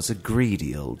 Trump was a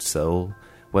greedy old soul.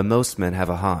 Where most men have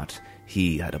a heart,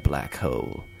 he had a black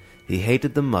hole. He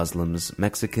hated the Muslims,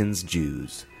 Mexicans,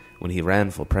 Jews. When he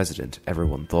ran for president,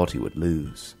 everyone thought he would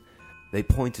lose. They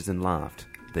pointed and laughed,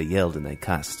 they yelled and they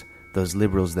cussed. Those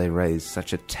liberals, they raised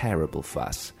such a terrible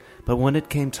fuss. But when it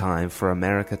came time for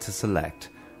America to select,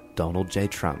 Donald J.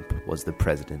 Trump was the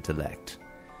president-elect.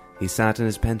 He sat in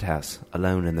his penthouse,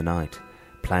 alone in the night,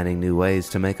 planning new ways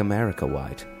to make America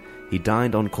white. He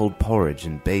dined on cold porridge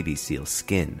and baby seal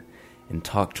skin, and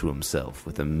talked to himself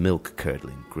with a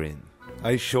milk-curdling grin.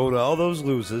 I showed all those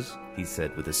losers. He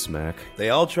said with a smirk. They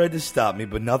all tried to stop me,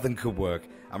 but nothing could work.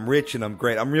 I'm rich and I'm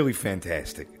great. I'm really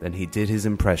fantastic. Then he did his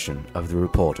impression of the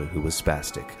reporter who was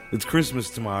spastic. It's Christmas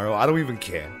tomorrow. I don't even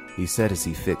care. He said as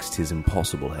he fixed his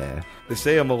impossible hair. They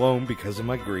say I'm alone because of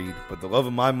my greed, but the love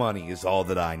of my money is all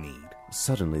that I need.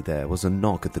 Suddenly there was a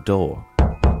knock at the door.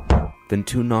 Then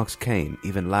 2 knocks came,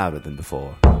 even louder than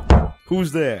before.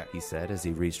 Who's there? He said as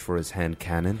he reached for his hand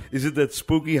cannon. Is it that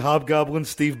spooky hobgoblin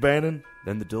Steve Bannon?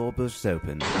 Then the door burst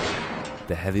open.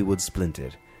 The heavy wood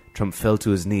splintered. Trump fell to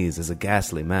his knees as a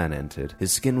ghastly man entered.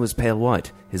 His skin was pale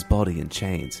white, his body in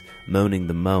chains, moaning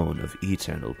the moan of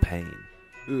eternal pain.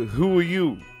 Who are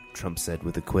you? Trump said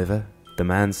with a quiver. The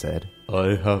man said,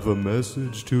 I have a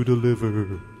message to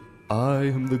deliver. I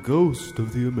am the ghost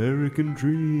of the American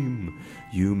dream.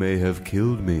 You may have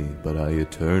killed me, but I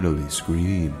eternally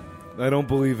scream. I don't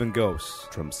believe in ghosts,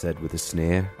 Trump said with a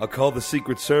sneer. I'll call the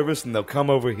Secret Service and they'll come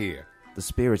over here. The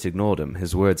spirit ignored him.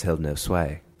 His words held no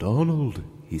sway. Donald,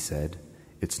 he said,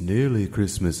 it's nearly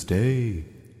Christmas Day.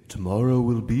 Tomorrow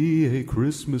will be a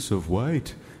Christmas of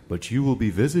white, but you will be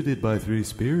visited by 3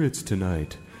 spirits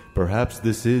tonight. Perhaps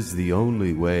this is the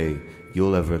only way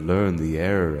you'll ever learn the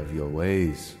error of your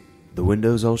ways. The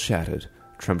windows all shattered.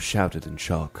 Trump shouted in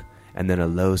shock, and then a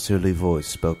low, surly voice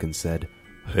spoke and said,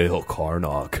 Hail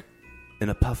Karnak. In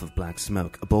a puff of black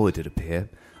smoke, a boy did appear,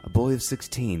 a boy of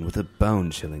 16 with a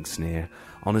bone-chilling sneer.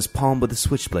 On his palm with a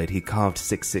switchblade he carved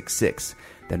 666,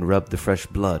 then rubbed the fresh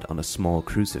blood on a small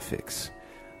crucifix.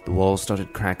 The walls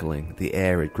started crackling, the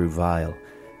air it grew vile.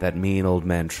 That mean old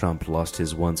man Trump lost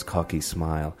his once cocky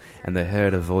smile, and they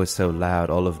heard a voice so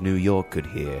loud all of New York could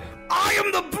hear. I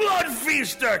am the blood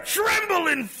feaster! Tremble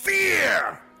in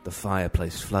fear! The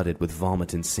fireplace flooded with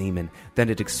vomit and semen. Then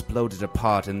it exploded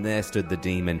apart, and there stood the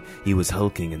demon. He was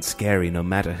hulking and scary no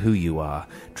matter who you are,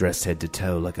 dressed head to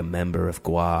toe like a member of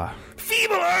GWAR.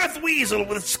 Feeble earth weasel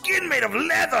with skin made of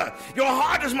leather! Your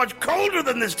heart is much colder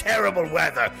than this terrible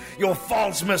weather. Your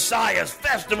false messiah's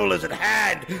festival is at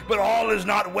hand, but all is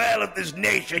not well at this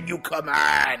nation you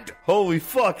command. Holy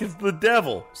fuck, it's the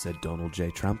devil, said Donald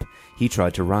J. Trump. He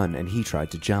tried to run and he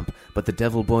tried to jump, but the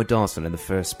devil boy Dawson and the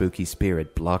first spooky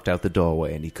spirit blocked out the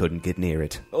doorway and he couldn't get near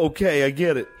it. Okay, I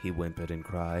get it, he whimpered and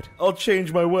cried. I'll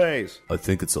change my ways. I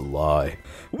think it's a lie.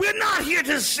 We're not here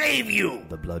to save you,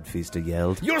 the blood feaster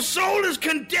yelled. Your soul is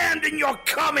condemned and you're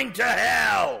coming to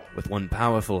hell. With one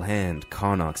powerful hand,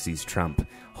 Karnak seized Trump,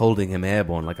 holding him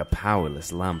airborne like a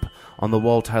powerless lump. On the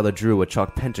wall, Tyler drew a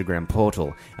chalk pentagram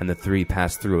portal, and the 3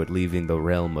 passed through it, leaving the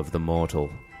realm of the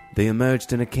mortal. They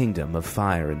emerged in a kingdom of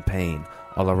fire and pain,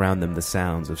 all around them the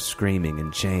sounds of screaming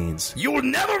and chains. You'll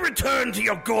never return to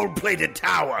your gold-plated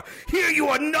tower. Here you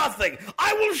are nothing.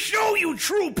 I will show you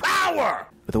true power.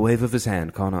 With a wave of his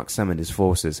hand, Karnak summoned his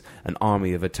forces, an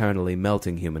army of eternally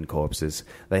melting human corpses.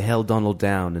 They held Donald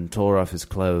down and tore off his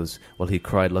clothes, while he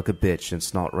cried like a bitch and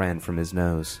snot ran from his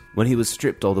nose. When he was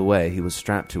stripped all the way, he was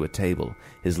strapped to a table.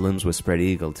 His limbs were spread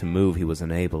eagle, to move he was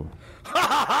unable. Ha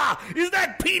ha ha! Is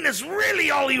that penis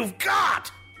really all you've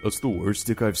got? That's the worst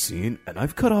dick I've seen, and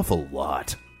I've cut off a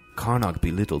lot. Karnak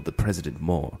belittled the president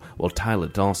more, while Tyler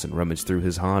Dawson rummaged through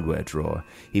his hardware drawer.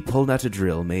 He pulled out a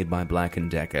drill made by Black &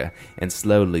 Decker and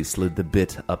slowly slid the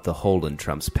bit up the hole in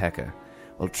Trump's pecker.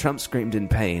 While Trump screamed in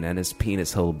pain and his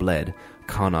penis hole bled,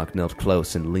 Karnak knelt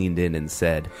close and leaned in and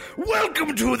said,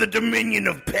 Welcome to the Dominion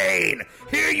of Pain.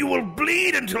 Here you will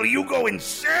bleed until you go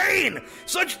insane.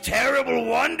 Such terrible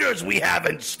wonders we have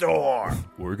in store.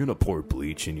 We're gonna pour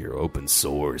bleach in your open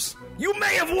sores. You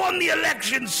may have won the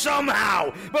election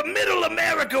somehow, but Middle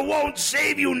America won't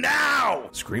save you now.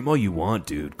 Scream all you want,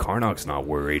 dude. Karnak's not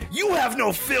worried. You have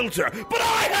no filter, but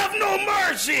I have no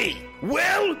mercy.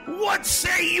 Well, what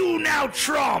say you now,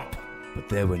 Trump? But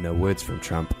there were no words from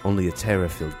Trump, only a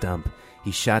terror-filled dump.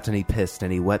 He shot and he pissed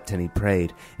and he wept and he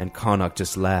prayed, and Karnak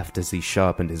just laughed as he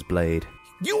sharpened his blade.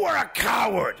 You are a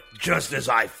coward, just as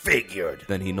I figured.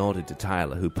 Then he nodded to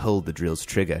Tyler, who pulled the drill's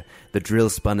trigger. The drill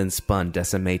spun and spun,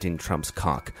 decimating Trump's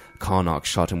cock. Karnak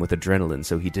shot him with adrenaline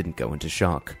so he didn't go into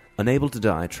shock. Unable to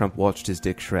die, Trump watched his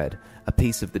dick shred. A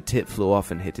piece of the tip flew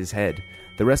off and hit his head.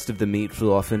 The rest of the meat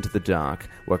flew off into the dark,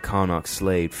 where Karnak's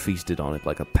slave feasted on it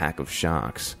like a pack of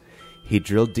sharks. He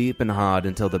drilled deep and hard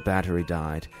until the battery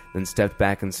died, then stepped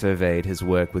back and surveyed his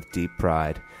work with deep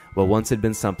pride. What once had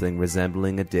been something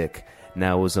resembling a dick,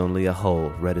 now was only a hole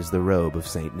red as the robe of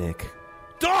St. Nick.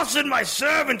 Dawson, my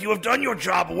servant, you have done your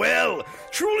job well.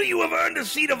 Truly you have earned a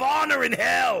seat of honor in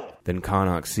hell. Then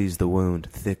Karnak seized the wound,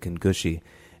 thick and gushy,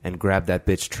 and grabbed that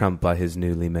bitch Trump by his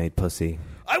newly made pussy.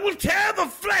 I will tear the the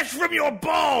flesh from your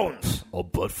bones. I'll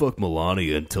buttfuck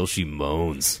Melania until she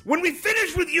moans. When we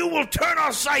finish with you, we'll turn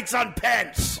our sights on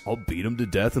Pence. I'll beat him to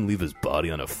death and leave his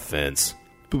body on a fence.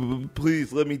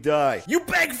 Please let me die. You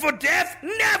beg for death?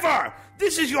 Never!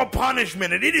 This is your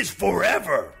punishment, and it is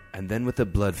forever. And then with a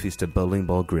blood feast of bowling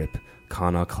ball grip,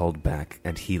 Karnak called back,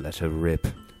 and he let her rip.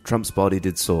 Trump's body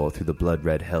did soar through the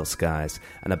blood-red hell skies,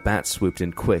 and a bat swooped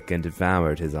in quick and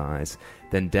devoured his eyes.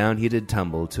 Then down he did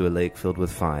tumble to a lake filled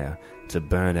with fire, to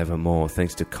burn evermore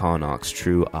thanks to Karnak's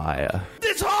true ire.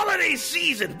 This holiday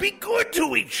season, be good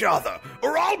to each other,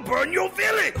 or I'll burn your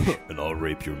village. And I'll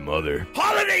rape your mother.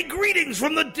 Holiday greetings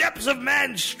from the depths of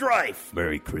man's strife.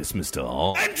 Merry Christmas to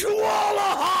all. And to all a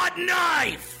hot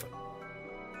knife.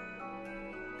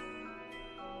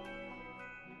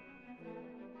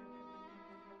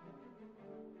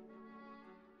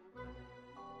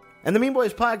 And the Mean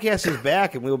Boys podcast is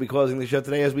back, and we will be closing the show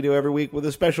today, as we do every week, with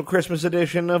a special Christmas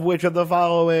edition of which of the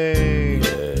following?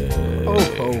 Ho,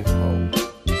 ho, ho.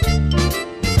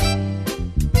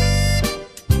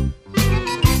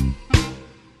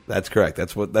 That's correct.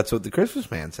 That's what the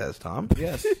Christmas man says, Tom.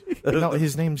 Yes. No,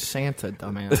 his name's Santa,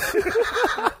 dumbass.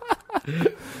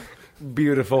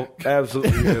 Beautiful,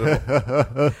 absolutely beautiful.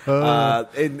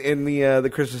 In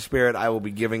the Christmas spirit, I will be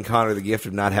giving Connor the gift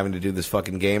of not having to do this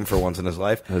fucking game for once in his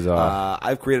life.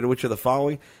 I've created which of the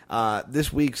following.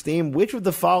 This week's theme: which of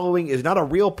the following is not a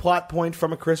real plot point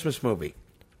from a Christmas movie?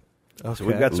 Okay. So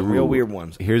we've got some real weird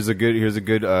ones. Here's a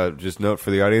good just note for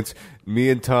the audience.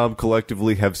 Me and Tom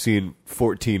collectively have seen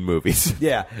 14 movies.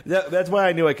 Yeah, that's why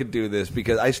I knew I could do this,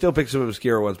 because I still picked some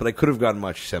obscure ones, but I could have gone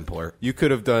much simpler. You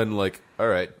could have done all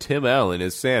right, Tim Allen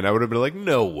is Santa. I would have been like,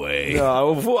 no way.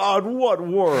 No, on what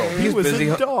world? He was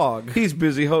a dog. He's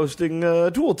busy hosting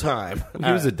Tool Time.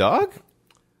 He was a dog?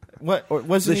 What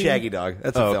was the Shaggy Dog?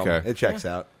 That's a film. Okay. It checks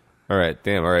out. All right,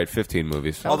 damn. All right, 15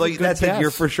 movies. Although that's it,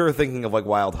 you're for sure thinking of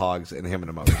Wild Hogs and him in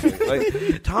a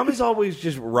movie. Tom is always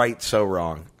just right so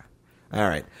wrong. All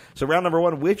right. So round number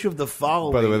one, which of the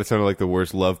following... By the way, that sounded like the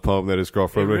worst love poem that his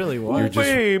girlfriend wrote. It really was. Oh,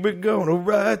 baby, gonna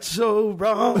right so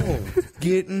wrong.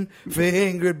 Getting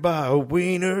fingered by a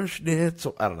wiener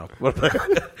schnitzel. I don't know.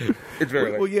 It's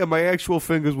very well, yeah, my actual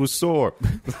fingers were sore.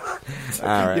 All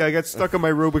right. Yeah, I got stuck on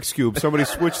my Rubik's Cube. Somebody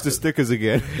switched the stickers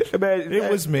again. It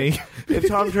was me. If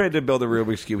Tom tried to build a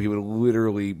Rubik's Cube, he would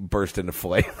literally burst into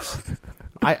flames.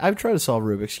 I've tried to solve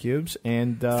Rubik's Cubes,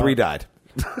 and... 3 died.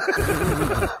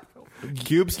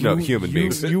 Cubes? No, human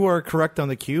beings. You are correct on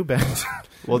the cube.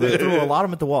 Well, they throw a lot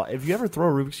of them at the wall. If you ever throw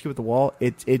a Rubik's Cube at the wall,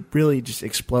 it really just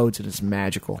explodes, and it's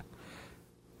magical.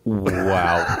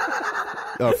 Wow.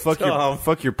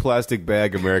 Fuck your plastic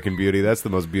bag, American Beauty. That's the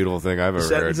most beautiful thing I've ever heard.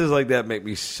 Sentences like that make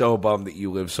me so bummed that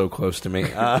you live so close to me.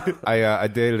 I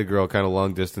dated a girl kind of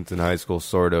long distance in high school,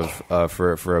 sort of,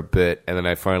 for a bit, and then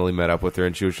I finally met up with her,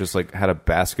 and she was just had a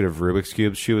basket of Rubik's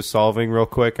Cubes she was solving real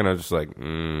quick, and I was just like, I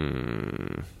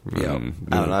don't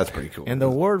know, that's pretty cool. And the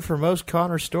award for most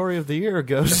Connor story of the year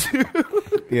goes to...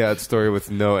 Yeah, it's a story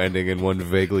with no ending and one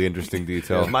vaguely interesting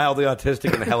detail. It's mildly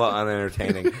autistic and hella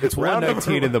unentertaining. It's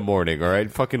 1:19 in the morning, all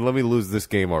right? Fucking let me lose this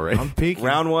game already. I'm peeking.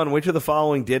 Round one, which of the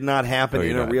following did not happen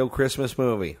in a real Christmas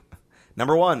movie?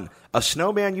 Number one, a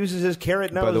snowman uses his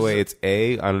carrot nose. By the way, it's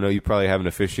A. I don't know, you probably haven't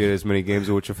officiated as many games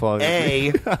of which of the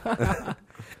following.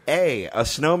 A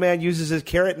snowman uses his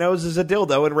carrot nose as a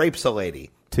dildo and rapes a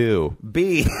lady. 2.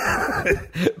 B,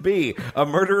 a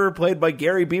murderer played by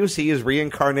Gary Busey is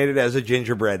reincarnated as a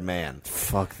gingerbread man.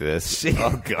 Fuck this. C,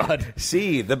 oh, God.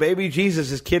 C, the baby Jesus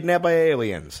is kidnapped by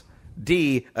aliens.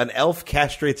 D, an elf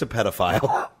castrates a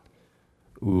pedophile.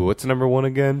 Ooh, what's number one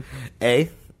again? A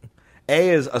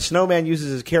is a snowman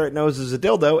uses his carrot nose as a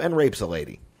dildo and rapes a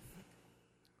lady.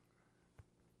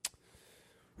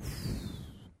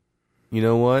 You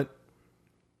know what?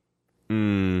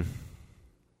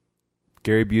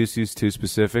 Gary Busey's too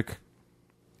specific.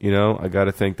 You know, I got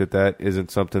to think that isn't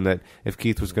something that, if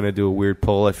Keith was going to do a weird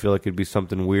poll, I feel like it'd be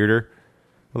something weirder.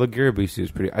 Although Gary Busey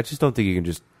is pretty... I just don't think you can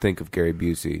just think of Gary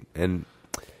Busey. And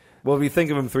well, if you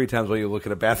think of him 3 times while you look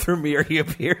at a bathroom mirror, he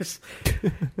appears.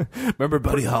 Remember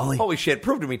Buddy Holly? Holy shit,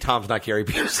 prove to me Tom's not Gary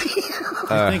Busey.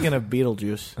 You're thinking of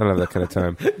Beetlejuice. I don't have that kind of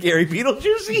time. Gary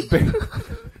Beetlejuice?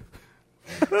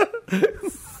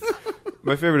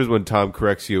 My favorite is when Tom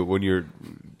corrects you when you're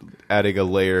adding a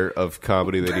layer of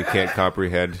comedy that he can't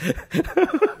comprehend.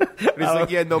 And he's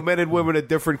like, yeah, no, men and women are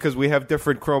different because we have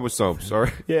different chromosomes. All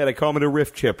right? Yeah, they call me the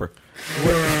riff chipper.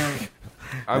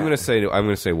 I'm gonna say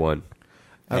 1.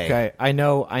 Okay, I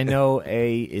know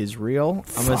A is real.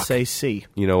 I'm going to say C.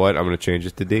 You know what? I'm going to change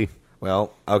it to D.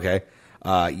 Well, okay.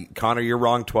 Connor, you're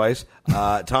wrong twice.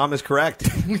 Tom is correct.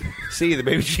 C, the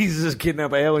baby Jesus is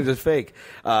kidnapped by aliens is fake.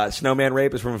 Snowman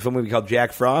Rape is from a film movie called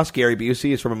Jack Frost. Gary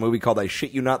Busey is from a movie called I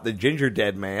Shit You Not, The Ginger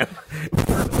Dead Man,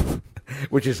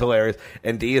 which is hilarious.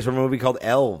 And D is from a movie called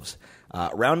Elves.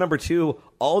 Round number 2,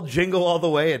 all Jingle All the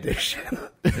Way edition.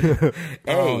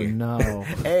 Oh, no.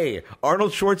 A,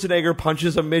 Arnold Schwarzenegger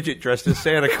punches a midget dressed as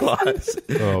Santa Claus.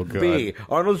 Oh, God. B,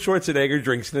 Arnold Schwarzenegger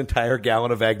drinks an entire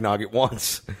gallon of eggnog at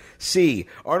once. C,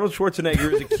 Arnold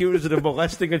Schwarzenegger is accused of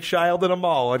molesting a child in a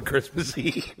mall on Christmas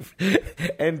Eve.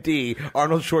 And D,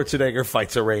 Arnold Schwarzenegger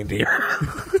fights a reindeer.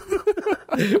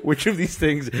 Which of these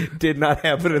things did not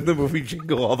happen in the movie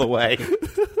Jingle All the Way?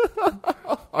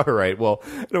 All right, well,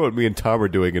 I know what me and Tom are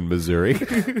doing in Missouri.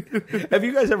 Have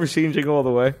you guys ever seen Jingle All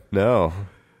the Way? No.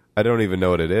 I don't even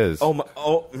know what it is.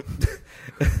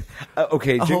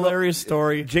 Okay. Hilarious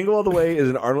story. Jingle All the Way is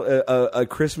a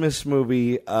Christmas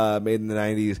movie made in the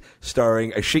 90s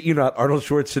starring, I shit you not, Arnold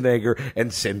Schwarzenegger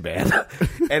and Sinbad.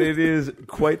 And it is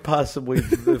quite possibly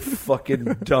the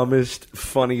fucking dumbest,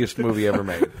 funniest movie ever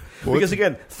made. Because,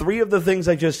 again, 3 of the things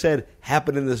I just said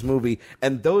happen in this movie,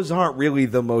 and those aren't really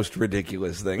the most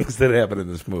ridiculous things that happen in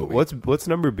this movie. What's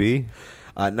number B?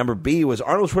 Number B was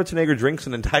Arnold Schwarzenegger drinks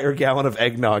an entire gallon of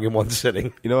eggnog in one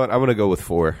sitting. You know what? I'm going to go with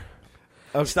 4.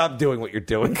 Oh, stop doing what you're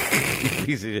doing.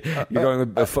 You're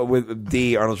going with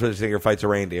D, Arnold Schwarzenegger fights a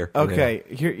reindeer. Okay,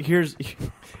 here's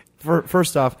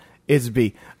first off, it's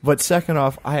B. But second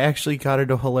off, I actually got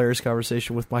into a hilarious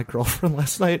conversation with my girlfriend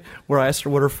last night where I asked her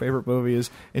what her favorite movie is,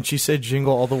 and she said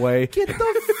Jingle All the Way. Get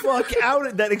the fuck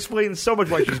out. That explains so much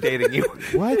why she's dating you.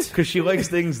 What? Because she likes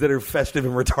things that are festive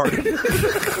and retarded.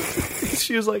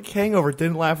 She was like, Hangover,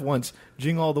 didn't laugh once.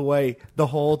 Jingle All the Way the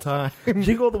whole time.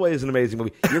 Jingle All the Way is an amazing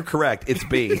movie. You're correct. It's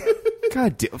B.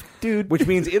 God damn, dude. Which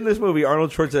means in this movie,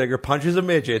 Arnold Schwarzenegger punches a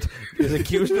midget, is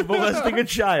accused of molesting a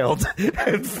child,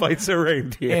 and fights a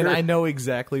reindeer. And I know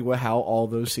exactly how all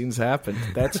those scenes happened.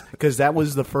 That's because that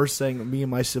was the first thing me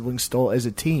and my siblings stole as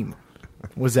a team.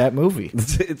 Was that movie?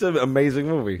 It's an amazing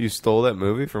movie. You stole that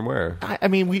movie from where? I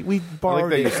mean, we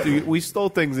borrowed it. We stole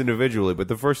things individually, but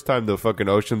the first time the fucking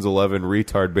Ocean's 11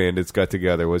 retard bandits got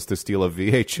together was to steal a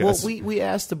VHS. Well, we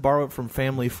asked to borrow it from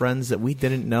family friends that we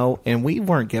didn't know, and we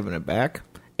weren't giving it back.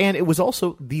 And it was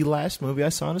also the last movie I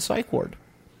saw in a psych ward.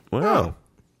 Wow.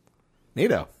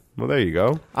 Neato. Well, there you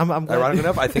go. I'm glad. Ironic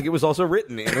enough, I think it was also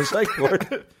written in a psych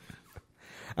ward.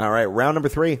 All right, round number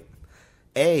 3.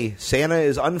 A, Santa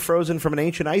is unfrozen from an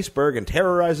ancient iceberg and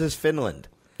terrorizes Finland.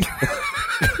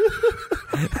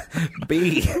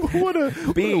 B, What a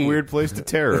weird place to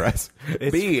terrorize.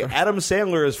 B, Adam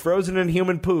Sandler is frozen in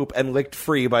human poop and licked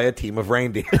free by a team of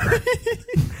reindeer.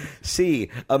 C,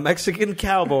 a Mexican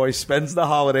cowboy spends the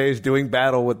holidays doing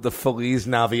battle with the Feliz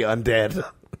Navi undead.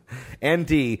 And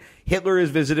D, Hitler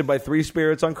is visited by 3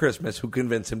 spirits on Christmas who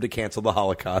convince him to cancel the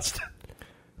Holocaust.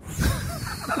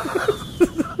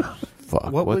 Fuck.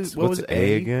 What What's was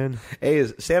A again? A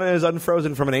is Santa is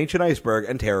unfrozen from an ancient iceberg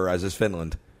and terrorizes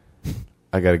Finland.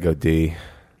 I gotta go D.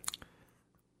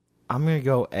 I'm going to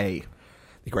go A.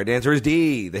 The correct answer is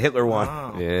D, the Hitler one.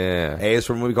 Wow. Yeah. A is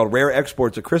from a movie called Rare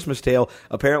Exports, A Christmas Tale.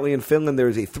 Apparently in Finland there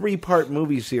is a 3-part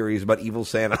movie series about evil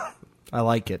Santa. I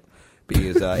like it. B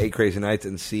is 8 Crazy Nights,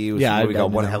 and C was Yeah, a movie I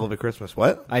called know One that. Hell of a Christmas.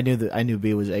 What? I knew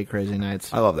B was 8 Crazy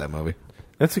Nights. I love that movie.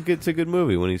 It's a good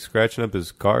movie when he's scratching up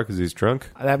his car because he's drunk.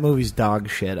 That movie's dog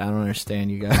shit. I don't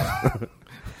understand you guys.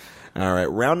 All right,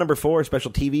 round number 4,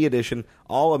 special TV edition,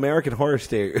 All American Horror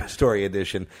Story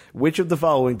edition. Which of the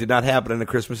following did not happen in a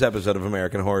Christmas episode of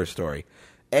American Horror Story?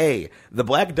 A, the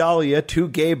Black Dahlia, 2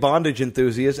 gay bondage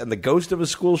enthusiasts, and the ghost of a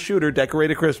school shooter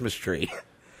decorate a Christmas tree.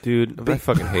 Dude, I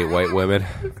fucking hate white women.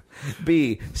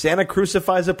 B, Santa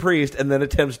crucifies a priest and then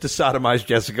attempts to sodomize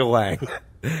Jessica Lange.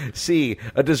 C,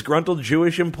 a disgruntled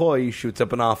Jewish employee shoots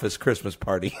up an office Christmas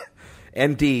party.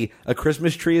 And D, a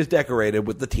Christmas tree is decorated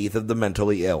with the teeth of the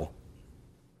mentally ill.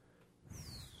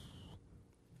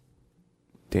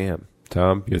 Damn.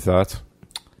 Tom, your thoughts?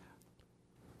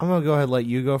 I'm going to go ahead and let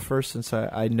you go first since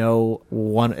I know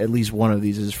at least one of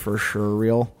these is for sure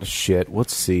real. Shit,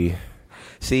 what's C?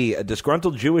 C, a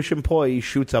disgruntled Jewish employee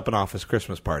shoots up an office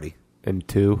Christmas party. And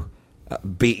 2?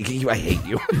 B, I hate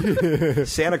you.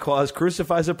 Santa Claus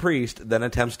crucifies a priest, then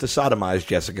attempts to sodomize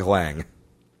Jessica Lange.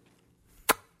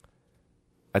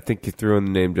 I think you threw in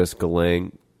the name Jessica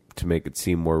Lange to make it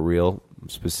seem more real.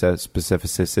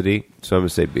 Specificity. So I'm going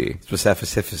to say B.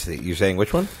 Specificity. You're saying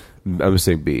which one? I'm going to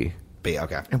say B. B,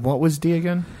 okay. And what was D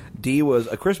again? D was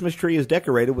a Christmas tree is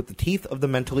decorated with the teeth of the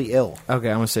mentally ill. Okay,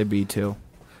 I'm going to say B too.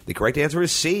 The correct answer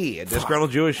is C. A disgruntled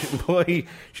Jewish employee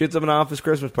shoots up an office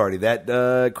Christmas party.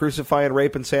 That crucifying,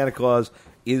 raping Santa Claus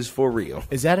is for real.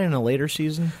 Is that in a later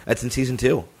season? That's in season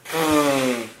 2.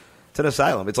 It's an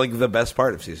asylum. It's like the best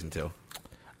part of season 2.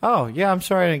 Oh, yeah, I'm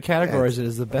sorry I didn't categorize it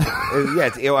as the best.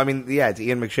 It's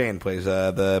Ian McShane plays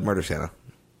the murder Santa.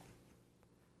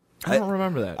 I don't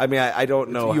remember that. I mean, I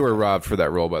don't know. You were robbed for that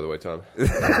role, by the way, Tom.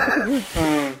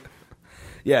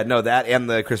 Yeah, no, that and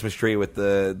the Christmas tree with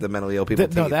the mentally ill people.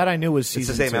 No, that I knew was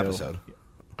season 2. It's the same episode.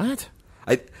 What?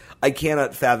 I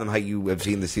cannot fathom how you have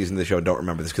seen the season of the show and don't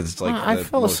remember this, because it's like I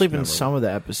fell asleep in some of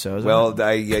the episodes. Well,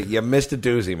 you missed a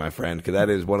doozy, my friend, because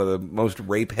that is one of the most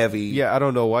rape-heavy... Yeah, I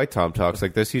don't know why Tom talks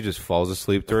like this. He just falls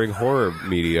asleep during horror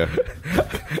media.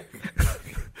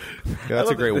 Yeah,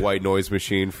 that's a great white noise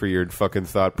machine for your fucking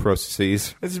thought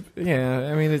processes. It's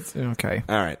okay.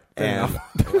 All right. And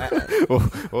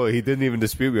well, he didn't even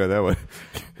dispute me on that one.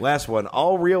 Last one.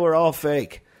 All real or all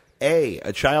fake? A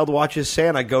child watches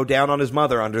Santa go down on his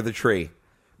mother under the tree.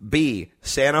 B,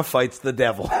 Santa fights the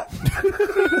devil.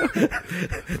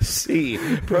 C,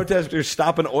 protesters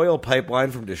stop an oil pipeline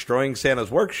from destroying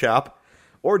Santa's workshop.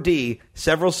 Or D,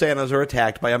 several Santas are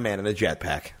attacked by a man in a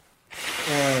jetpack.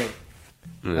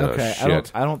 Okay,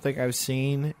 shit. I don't think I've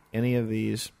seen any of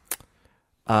these,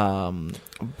 but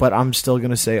I'm still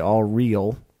going to say all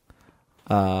real,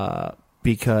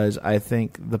 because I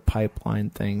think the pipeline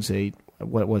thing's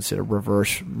what's it, a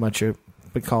reverse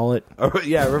whatchamacallit?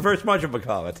 Yeah, reverse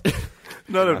whatchamacallit.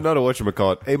 not a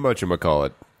whatchamacallit, a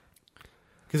whatchamacallit.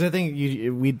 Because I think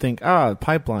we'd think,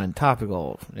 pipeline,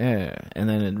 topical, yeah, and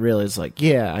then it really is like,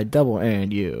 yeah, I double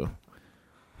and you.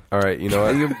 All right, you know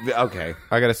what? Okay.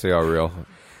 I got to say all real.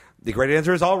 The great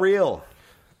answer is all real.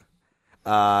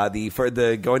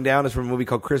 The going down is from a movie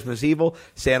called Christmas Evil.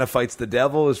 Santa Fights the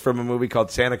Devil is from a movie called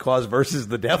Santa Claus versus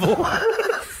the Devil.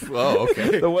 Oh,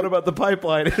 okay. The one about the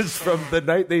pipeline is from The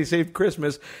Night They Saved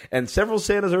Christmas. And several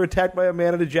Santas are attacked by a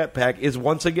man in a jetpack is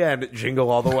once again Jingle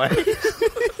All the Way.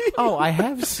 Oh, I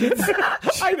have seen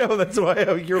that. I know, that's why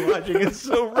you're watching it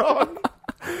so wrong.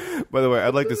 By the way,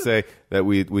 I'd like to say that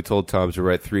we told Tom to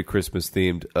write 3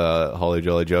 Christmas-themed Holly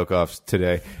Jolly Joke-Offs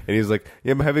today, and he's like,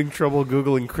 yeah, I'm having trouble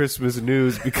Googling Christmas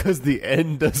news because the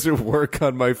N doesn't work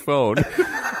on my phone.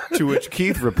 To which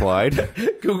Keith replied,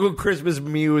 Google Christmas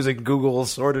Muse and Google will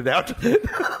sort it out.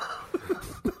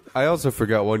 I also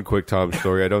forgot one quick Tom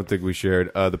story I don't think we shared.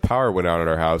 The power went out at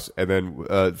our house, and then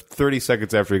 30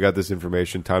 seconds after we got this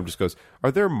information, Tom just goes,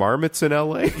 are there marmots in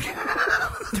L.A.?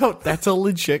 No, that's a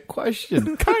legit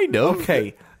question. Kind of.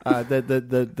 Okay.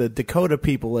 The Dakota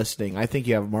people listening, I think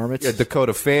you have marmots. Yeah,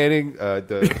 Dakota Fanning,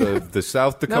 the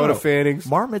South Dakota Fannings.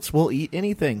 Marmots will eat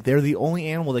anything. They're the only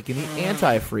animal that can eat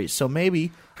antifreeze. So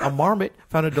maybe a marmot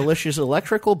found a delicious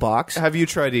electrical box. Have you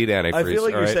tried to eat antifreeze? I feel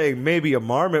like you're saying maybe a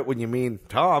marmot when you mean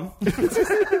Tom.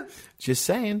 Just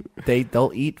saying,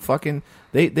 they'll eat fucking.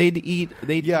 They'd eat.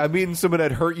 Yeah, I'm eating some of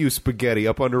that hurt you spaghetti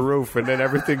up on the roof, and then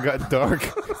everything got dark.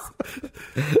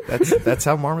 That's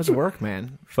how marmots work,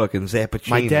 man. Fucking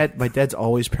Zappuccino. My dad's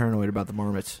always paranoid about the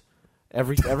marmots.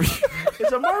 Every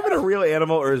Is a marmot a real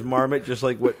animal, or is marmot just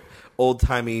like what old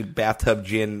timey bathtub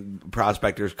gin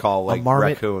prospectors call like a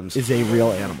marmot raccoons? Is a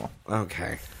real animal.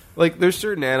 Okay. Like, there's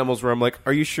certain animals where I'm like,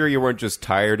 are you sure you weren't just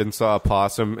tired and saw a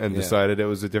possum and decided it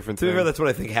was a different To be thing? fair, that's what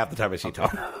I think half the time I see Tom.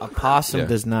 A possum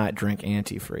does not drink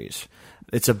antifreeze.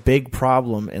 It's a big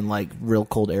problem in like real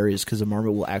cold areas because a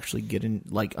marmot will actually get in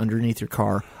like underneath your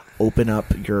car, open up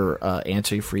your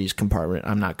antifreeze compartment.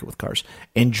 I'm not good with cars,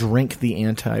 and drink the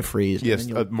antifreeze. Yes,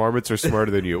 marmots are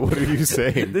smarter than you. What are you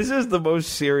saying? This is the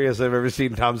most serious I've ever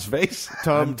seen Tom's face.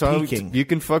 Tom, peeking. you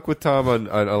can fuck with Tom on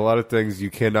a lot of things. You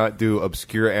cannot do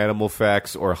obscure animal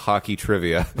facts or hockey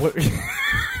trivia.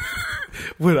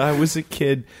 When I was a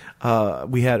kid,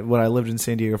 when I lived in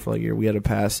San Diego for like a year, we had a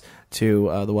pass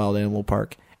to the Wild Animal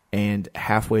Park, and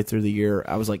halfway through the year,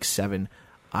 I was like 7.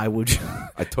 I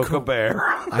took a bear.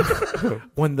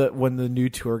 When the new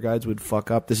tour guides would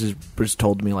fuck up, was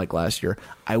told to me like last year,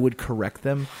 I would correct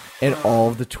them, and all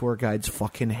of the tour guides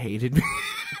fucking hated me.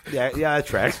 Yeah, that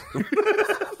tracks.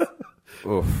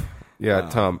 Oof. Yeah,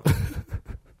 Tom.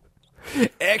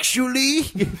 Actually,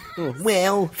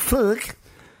 well, fuck.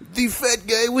 The fat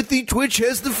guy with the twitch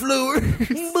has the floor.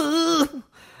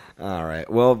 All right.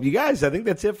 Well, you guys, I think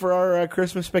that's it for our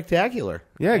Christmas spectacular.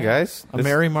 Yeah, guys. A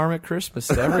Merry Marmot Christmas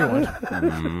to everyone.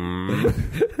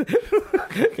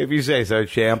 If you say so,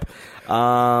 champ.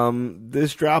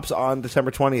 This drops on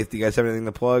December 20th. Do you guys have anything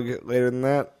to plug later than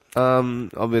that?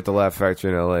 I'll be at the Laugh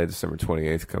Factory in LA December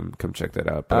 28th. Come check that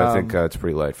out. But I think it's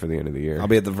pretty light for the end of the year. I'll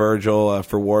be at the Virgil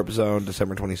for Warp Zone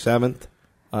December 27th.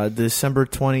 December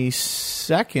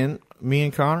 22nd, me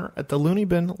and Connor at the Looney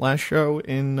Bin, last show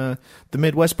in the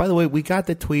Midwest. By the way, we got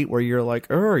the tweet where you're like,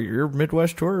 oh, your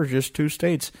Midwest tour is just 2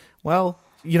 states. Well,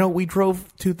 we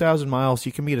drove 2,000 miles.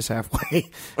 You can meet us halfway.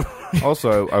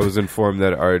 Also, I was informed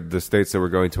that the states that we're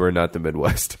going to are not the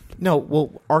Midwest. No,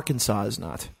 well, Arkansas is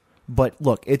not. But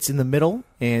look, it's in the middle,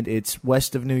 and it's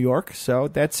west of New York, so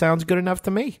that sounds good enough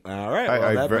to me. All right,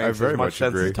 well, that makes very as much much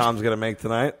sense agree. as Tom's going to make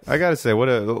tonight. I got to say,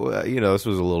 this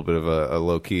was a little bit of a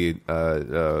low-key,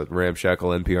 ramshackle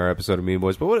NPR episode of Mean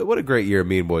Boys, but what a great year of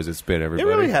Mean Boys it's been, everybody.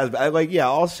 It really has.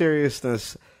 All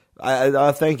seriousness,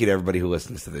 I thank you to everybody who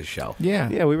listens to this show.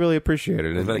 Yeah, we really appreciate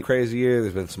it. It's been a crazy year.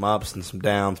 There's been some ups and some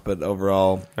downs, but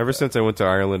overall, ever since I went to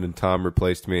Ireland and Tom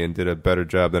replaced me and did a better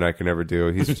job than I can ever do,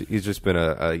 he's just been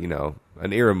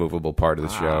an irremovable part of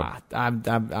the show.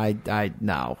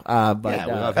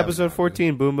 Episode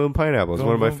 14, Boom Boom Pineapple, is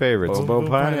one of my favorites. Boom Boom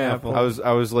Pineapple.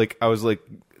 I was like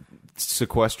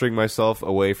sequestering myself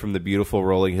away from the beautiful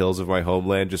rolling hills of my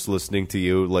homeland, just listening to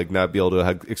you, like not be able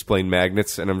to explain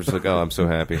magnets, and I'm just like, oh, I'm so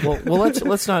happy. Well,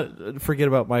 let's not forget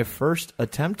about my first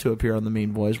attempt to appear on the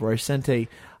Mean Boys, where I sent a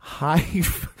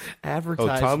Hive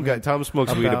advertisement. Tom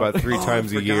smokes weed about 3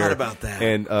 times a year. About that.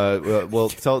 And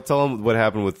tell him what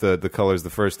happened with the colors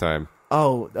the first time.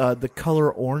 The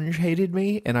color orange hated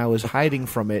me, and I was hiding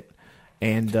from it,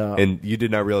 and you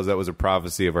did not realize that was a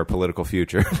prophecy of our political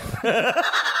future.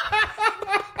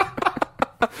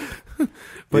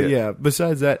 But yeah,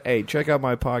 besides that, hey, check out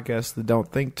my podcast, The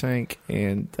Don't Think Tank,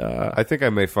 and I think I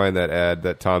may find that ad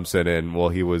that Tom sent in while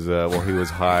he was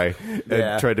high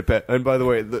and tried to pet. And by the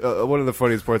way, one of the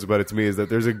funniest parts about it to me is that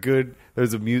there's a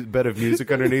bed of music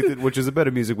underneath it, which is a bed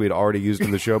of music we'd already used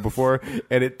in the show before,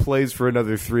 and it plays for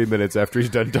another 3 minutes after he's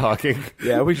done talking.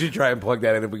 Yeah, we should try and plug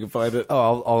that in if we can find it.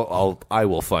 Oh, I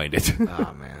will find it.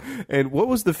 Oh man! And what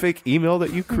was the fake email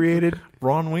that you created?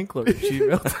 Ron Winkler.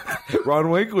 Ron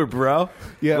Winkler, bro.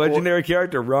 Yeah, legendary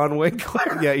character, Ron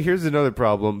Winkler. Yeah, here's another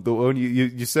problem. The one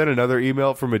you sent another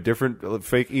email from a different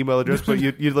fake email address, but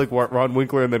you'd like Ron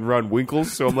Winkler and then Ron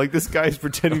Winkles. So I'm like, this guy's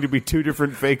pretending to be 2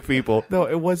 different fake people. No,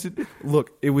 it wasn't.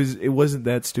 Look, it wasn't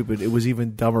that stupid. It was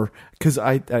even dumber because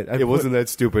it wasn't that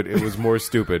stupid. It was more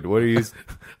stupid. What are you?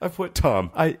 I put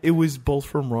Tom. It was both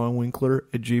from Ron Winkler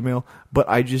at Gmail, but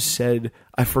I just said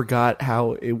I forgot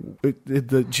how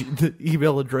the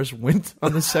email address went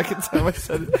on the second time I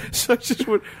said it. So I just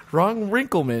went Ron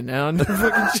Wrinkleman on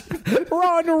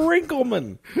Ron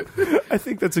Wrinkleman. I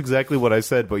think that's exactly what I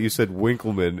said, but you said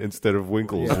Winkleman instead of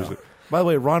Winkles. Yeah. By the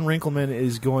way, Ron Wrinkleman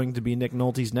is going to be Nick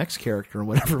Nolte's next character in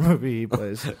whatever movie he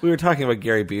plays. We were talking about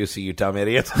Gary Busey, you dumb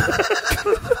idiot.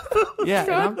 Yeah,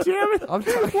 God damn it!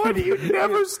 Why do you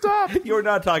never stop? You're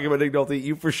not talking about Nick Nolte.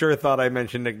 You for sure thought I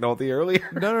mentioned Nick Nolte earlier.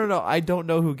 No. I don't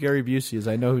know who Gary Busey is.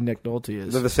 I know who Nick Nolte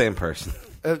is. They're the same person.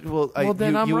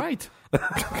 Then I'm right.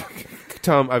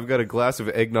 Tom, I've got a glass of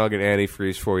eggnog and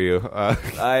antifreeze for you.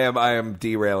 I am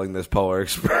derailing this Polar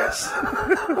Express.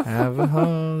 Have a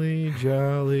holly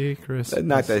jolly Christmas.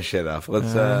 Knock that shit off.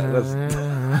 Let's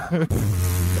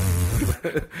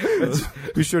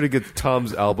be sure to get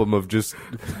Tom's album of just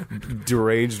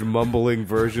deranged mumbling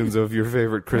versions of your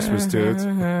favorite Christmas tunes.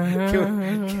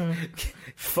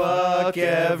 Fuck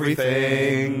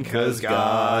everything, 'cause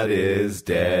God is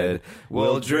dead.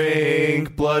 We'll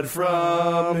drink blood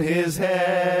from his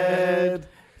head.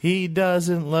 He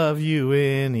doesn't love you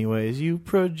anyways. You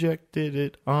projected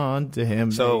it onto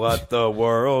him. So let the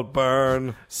world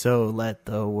burn. So let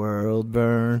the world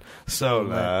burn. So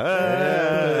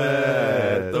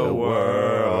let the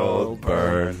world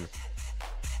burn.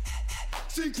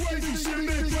 See crazy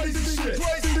shit, crazy shit.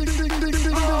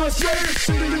 Oh shit,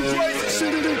 shit it is crazy,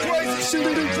 shit it is crazy, shit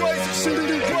it is crazy, shit it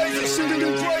is crazy, shit it is crazy, shit it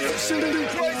is crazy, shit it is crazy, shit it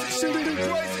is crazy, shit it is crazy,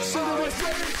 shit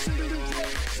it is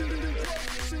crazy, shit it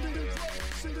is crazy.